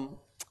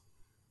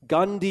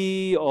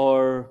Gandhi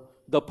or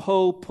the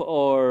Pope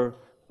or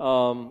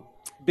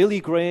Billy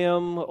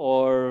Graham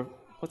or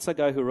what's that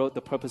guy who wrote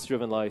The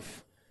Purpose-Driven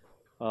Life?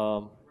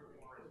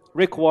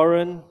 Rick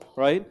Warren,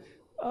 right?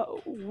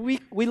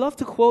 We love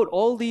to quote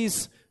all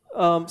these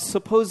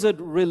supposed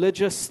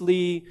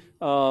religiously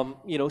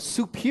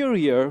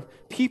superior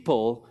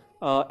people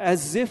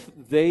as if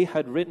they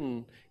had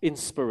written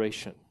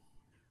inspiration,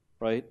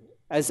 right?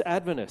 As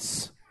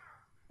Adventists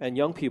and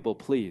young people,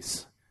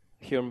 please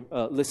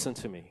listen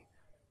to me.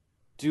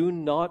 Do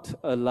not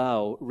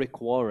allow Rick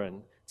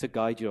Warren to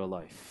guide your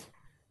life.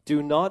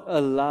 Do not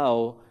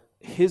allow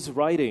his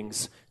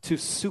writings to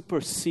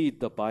supersede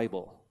the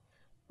Bible,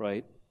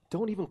 right?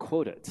 Don't even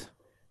quote it.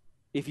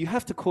 If you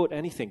have to quote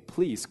anything,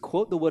 please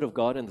quote the Word of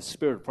God and the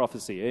Spirit of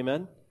prophecy.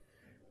 Amen?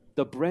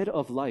 The bread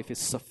of life is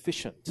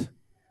sufficient.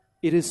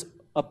 It is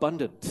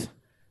abundant.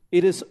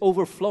 It is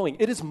overflowing.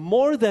 It is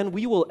more than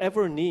we will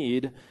ever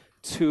need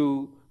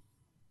to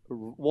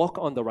walk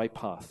on the right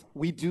path.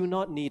 We do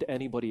not need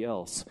anybody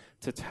else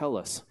to tell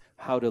us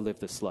how to live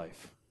this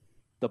life.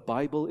 The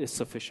Bible is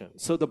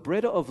sufficient. So the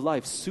bread of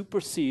life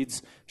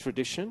supersedes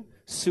tradition,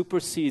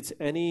 supersedes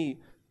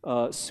any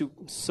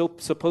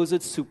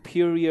supposed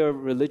superior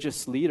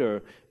religious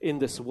leader in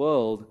this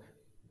world.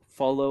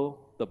 Follow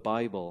the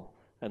Bible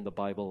and the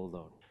Bible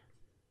alone.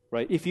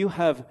 Right? If you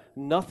have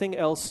nothing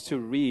else to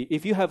read,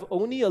 if you have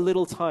only a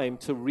little time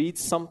to read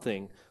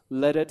something,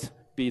 let it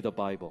be the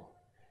Bible.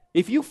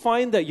 If you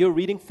find that you're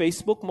reading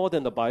Facebook more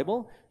than the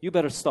Bible, you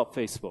better stop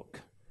Facebook.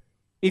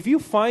 If you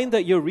find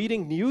that you're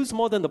reading news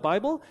more than the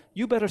Bible,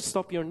 you better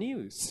stop your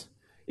news.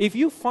 If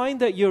you find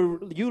that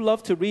you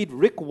love to read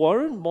Rick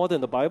Warren more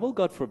than the Bible,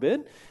 God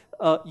forbid,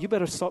 you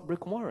better stop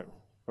Rick Warren,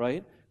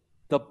 right?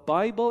 The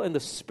Bible and the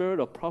spirit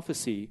of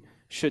prophecy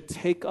should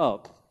take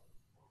up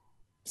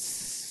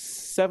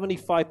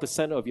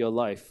 75% of your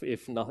life,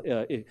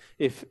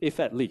 if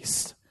at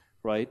least,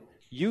 right?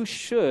 You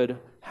should,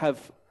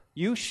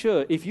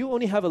 if you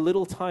only have a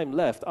little time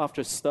left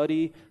after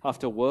study,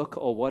 after work,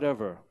 or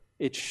whatever,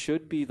 it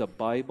should be the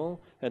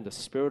Bible and the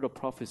spirit of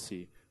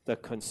prophecy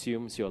that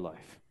consumes your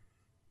life.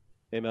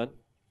 Amen?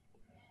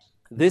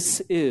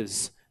 This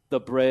is the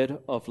bread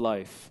of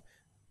life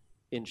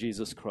in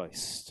Jesus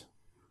Christ.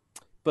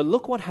 But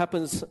look what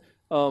happens.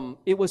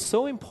 It was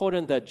so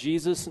important that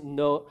Jesus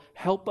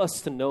help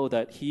us to know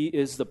that He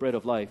is the bread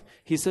of life.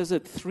 He says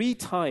it 3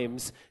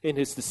 times in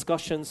His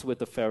discussions with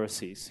the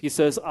Pharisees. He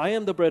says, I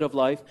am the bread of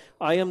life,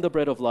 I am the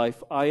bread of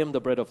life, I am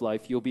the bread of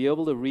life. You'll be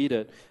able to read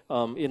it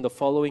in the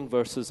following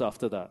verses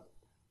after that.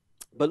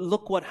 But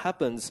look what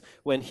happens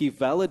when He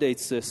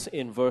validates this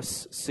in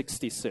verse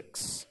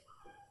 66.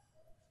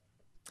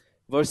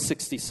 Verse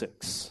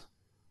 66.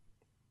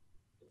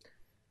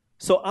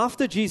 So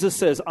after Jesus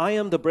says, I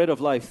am the bread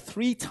of life,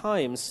 3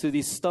 times to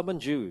these stubborn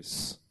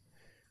Jews,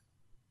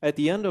 at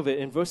the end of it,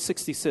 in verse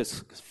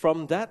 66,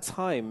 from that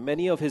time,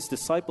 many of His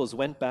disciples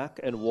went back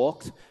and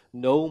walked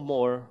no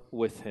more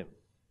with Him.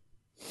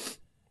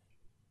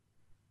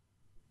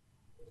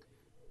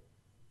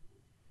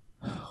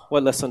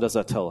 What lesson does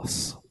that tell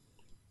us?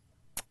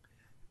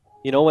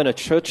 You know, when a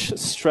church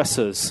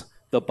stresses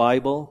the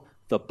Bible,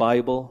 the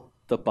Bible,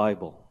 the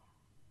Bible,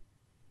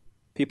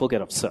 people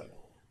get upset.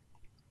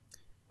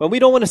 When we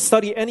don't want to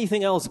study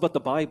anything else but the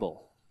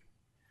Bible,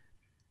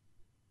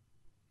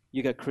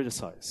 you get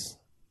criticized.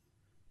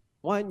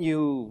 Why aren't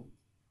you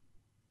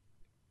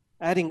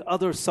adding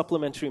other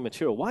supplementary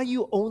material? Why are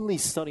you only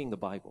studying the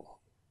Bible?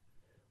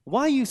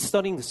 Why are you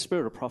studying the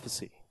spirit of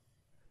prophecy?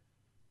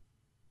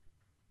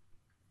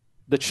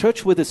 The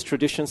church with its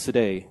traditions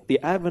today, the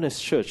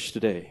Adventist church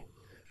today,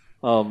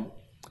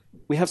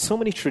 we have so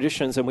many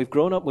traditions and we've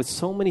grown up with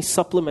so many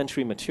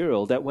supplementary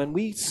material that when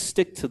we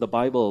stick to the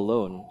Bible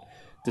alone,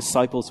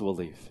 disciples will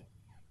leave.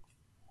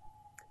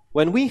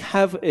 When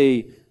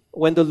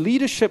the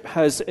leadership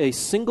has a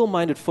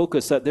single-minded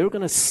focus that they're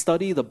going to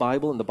study the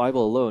Bible and the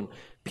Bible alone,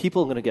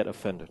 people are going to get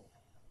offended.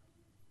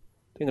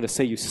 They're going to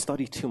say, you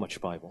study too much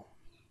Bible.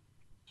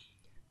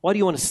 Why do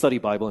you want to study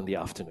Bible in the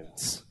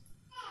afternoons?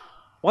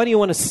 Why do you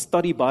want to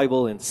study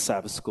Bible in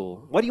Sabbath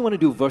school? Why do you want to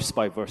do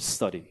verse-by-verse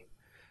study?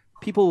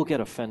 People will get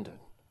offended.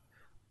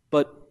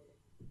 But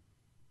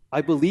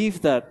I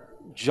believe that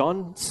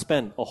John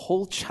spent a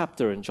whole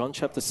chapter in John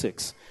chapter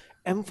 6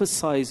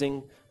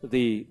 emphasizing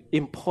the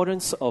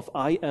importance of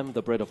I am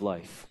the bread of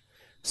life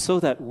so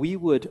that we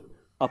would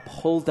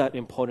uphold that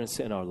importance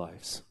in our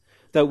lives.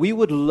 That we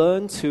would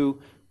learn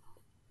to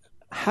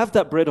have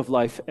that bread of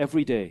life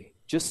every day,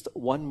 just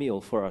one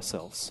meal for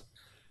ourselves,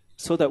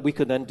 so that we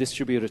could then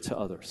distribute it to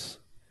others.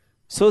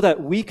 So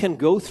that we can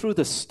go through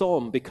the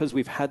storm because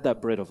we've had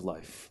that bread of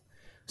life.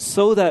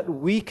 So that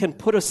we can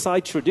put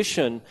aside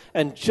tradition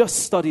and just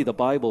study the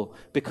Bible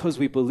because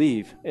we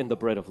believe in the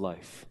bread of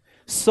life.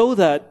 So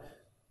that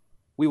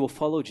we will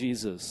follow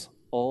Jesus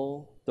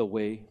all the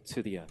way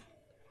to the end.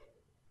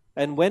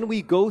 And when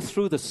we go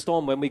through the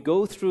storm, when we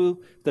go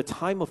through the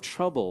time of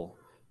trouble,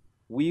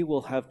 we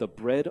will have the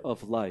bread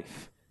of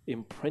life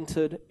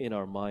imprinted in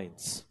our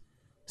minds,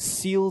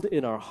 sealed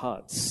in our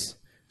hearts,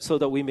 so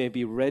that we may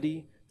be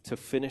ready to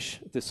finish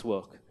this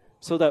work.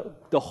 So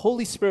that the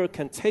Holy Spirit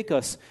can take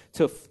us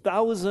to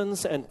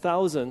thousands and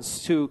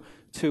thousands, to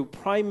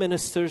prime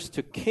ministers,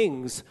 to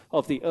kings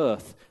of the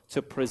earth,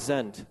 to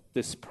present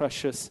this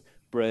precious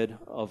bread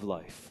of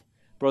life.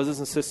 Brothers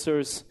and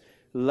sisters,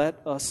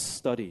 let us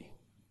study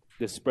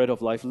this bread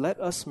of life. Let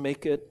us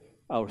make it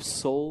our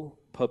sole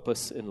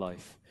purpose in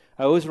life.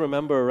 I always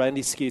remember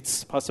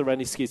Pastor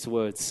Randy Skeet's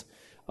words.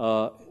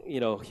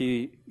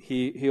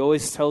 He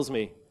always tells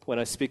me when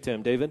I speak to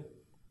him, David,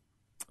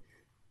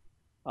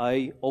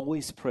 I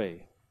always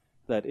pray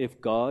that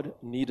if God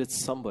needed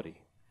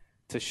somebody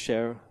to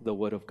share the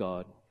Word of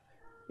God,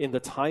 in the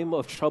time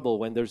of trouble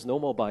when there's no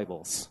more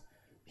Bibles,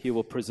 He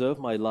will preserve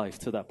my life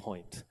to that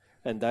point.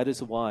 And that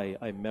is why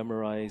I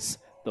memorize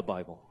the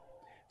Bible.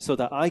 So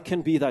that I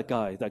can be that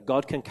guy that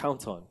God can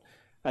count on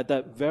at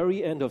that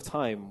very end of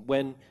time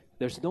when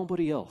there's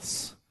nobody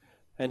else.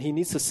 and he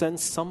needs to send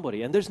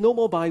somebody, and there's no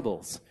more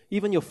Bibles,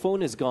 even your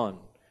phone is gone,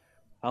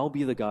 I'll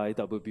be the guy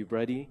that will be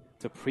ready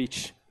to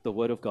preach the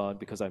Word of God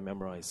because I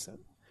memorized it.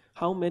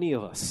 How many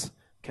of us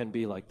can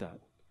be like that?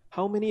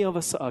 How many of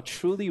us are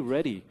truly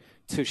ready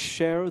to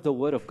share the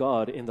Word of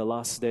God in the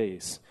last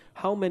days?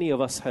 How many of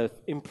us have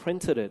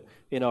imprinted it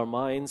in our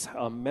minds,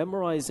 are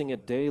memorizing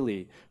it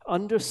daily,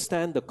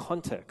 understand the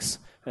context,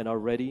 and are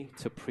ready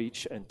to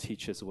preach and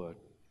teach His Word?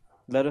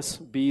 Let us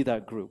be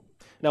that group.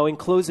 Now, in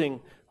closing,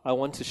 I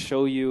want to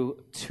show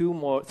you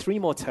three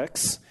more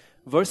texts.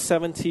 Verse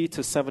 70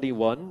 to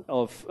 71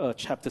 of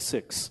chapter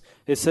 6.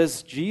 It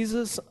says,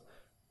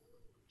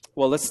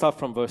 let's start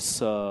from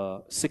verse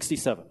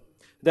 67.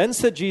 Then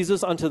said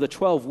Jesus unto the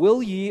 12,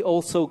 Will ye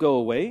also go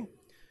away?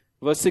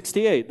 Verse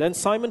 68. Then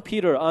Simon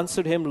Peter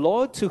answered him,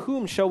 Lord, to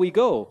whom shall we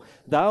go?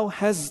 Thou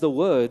hast the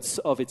words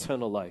of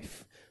eternal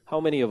life.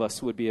 How many of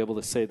us would be able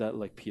to say that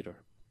like Peter?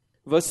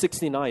 Verse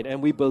 69.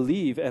 And we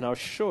believe and are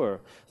sure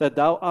that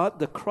thou art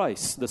the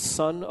Christ, the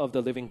Son of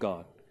the living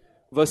God.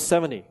 Verse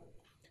 70.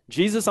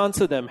 Jesus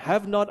answered them,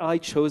 Have not I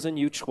chosen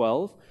you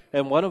 12,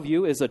 and one of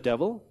you is a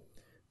devil?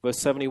 Verse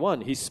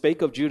 71, He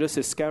spake of Judas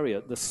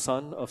Iscariot, the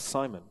son of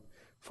Simon,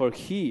 for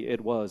he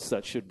it was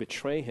that should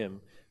betray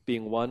him,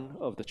 being one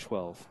of the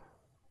 12.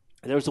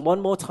 There's one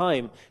more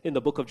time in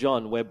the book of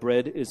John where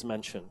bread is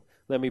mentioned.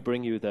 Let me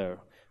bring you there.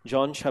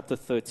 John chapter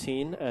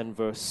 13 and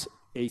verse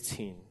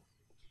 18.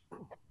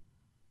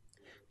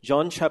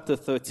 John chapter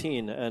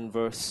 13 and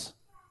verse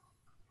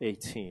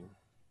 18.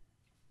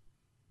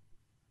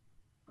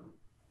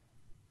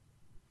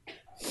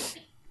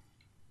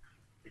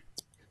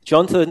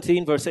 John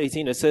 13, verse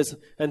 18, it says,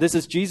 and this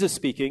is Jesus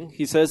speaking,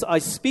 He says, I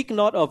speak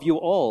not of you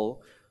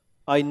all,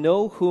 I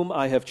know whom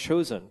I have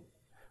chosen,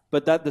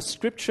 but that the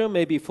scripture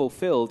may be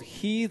fulfilled,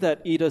 he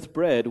that eateth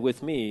bread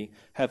with me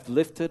hath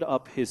lifted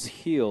up his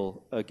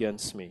heel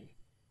against me.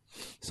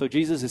 So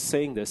Jesus is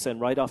saying this,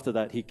 and right after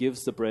that, He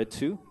gives the bread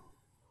to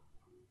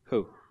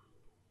who?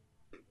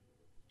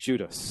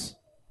 Judas.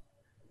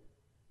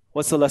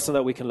 What's the lesson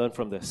that we can learn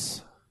from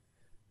this?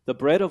 The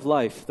bread of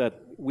life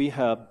that we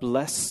are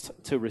blessed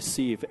to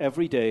receive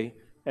every day,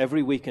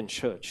 every week in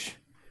church,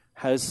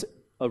 has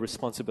a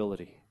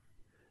responsibility.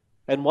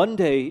 And one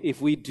day,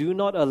 if we do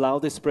not allow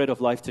this bread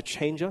of life to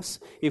change us,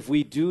 if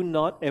we do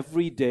not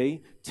every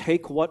day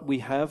take what we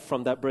have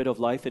from that bread of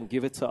life and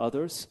give it to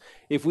others,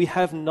 if we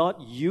have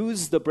not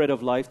used the bread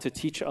of life to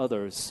teach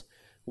others,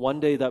 one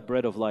day that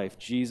bread of life,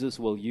 Jesus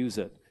will use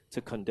it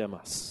to condemn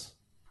us.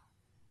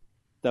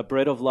 That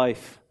bread of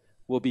life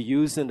will be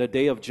used in the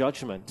day of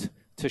judgment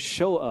to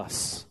show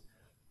us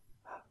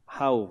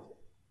how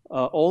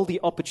all the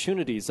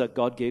opportunities that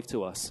God gave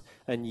to us,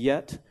 and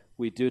yet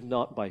we did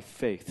not by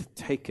faith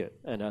take it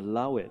and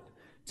allow it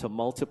to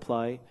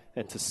multiply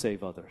and to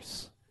save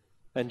others.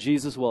 And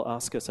Jesus will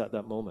ask us at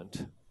that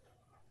moment,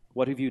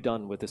 what have you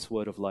done with this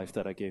word of life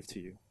that I gave to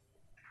you?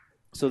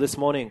 So this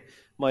morning,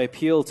 my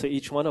appeal to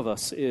each one of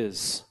us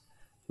is,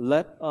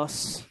 let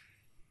us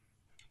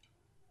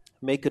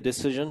make a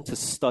decision to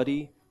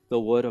study the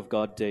Word of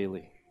God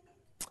daily.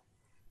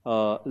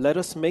 Let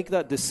us make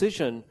that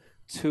decision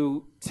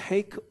to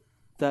take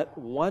that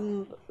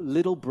one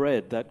little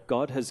bread that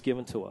God has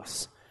given to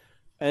us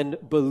and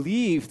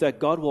believe that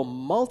God will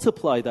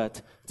multiply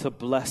that to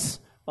bless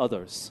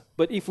others.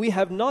 But if we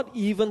have not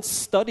even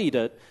studied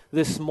it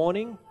this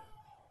morning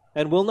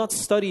and will not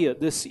study it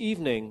this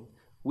evening,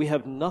 we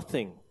have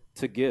nothing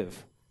to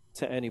give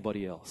to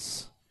anybody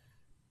else.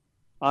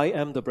 I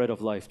am the bread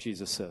of life,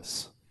 Jesus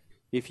says.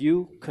 If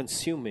you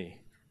consume me,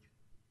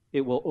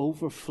 it will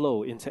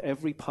overflow into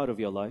every part of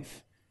your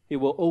life. It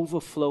will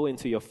overflow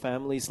into your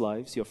family's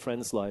lives, your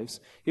friends' lives.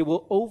 It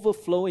will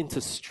overflow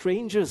into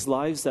strangers'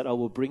 lives that I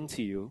will bring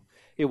to you.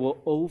 It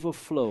will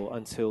overflow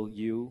until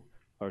you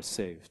are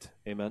saved.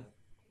 Amen?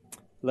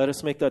 Let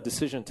us make that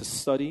decision to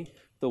study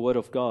the Word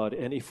of God.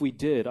 And if we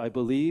did, I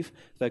believe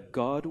that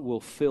God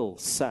will fill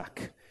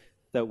SAC,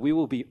 that we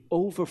will be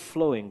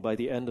overflowing by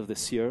the end of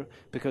this year,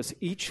 because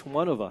each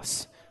one of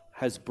us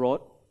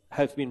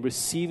have been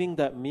receiving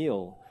that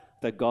meal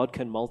that God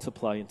can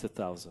multiply into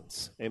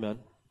thousands. Amen.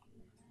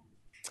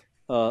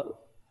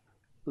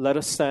 Let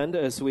us stand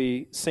as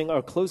we sing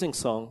our closing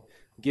song,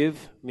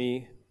 Give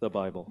Me the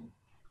Bible.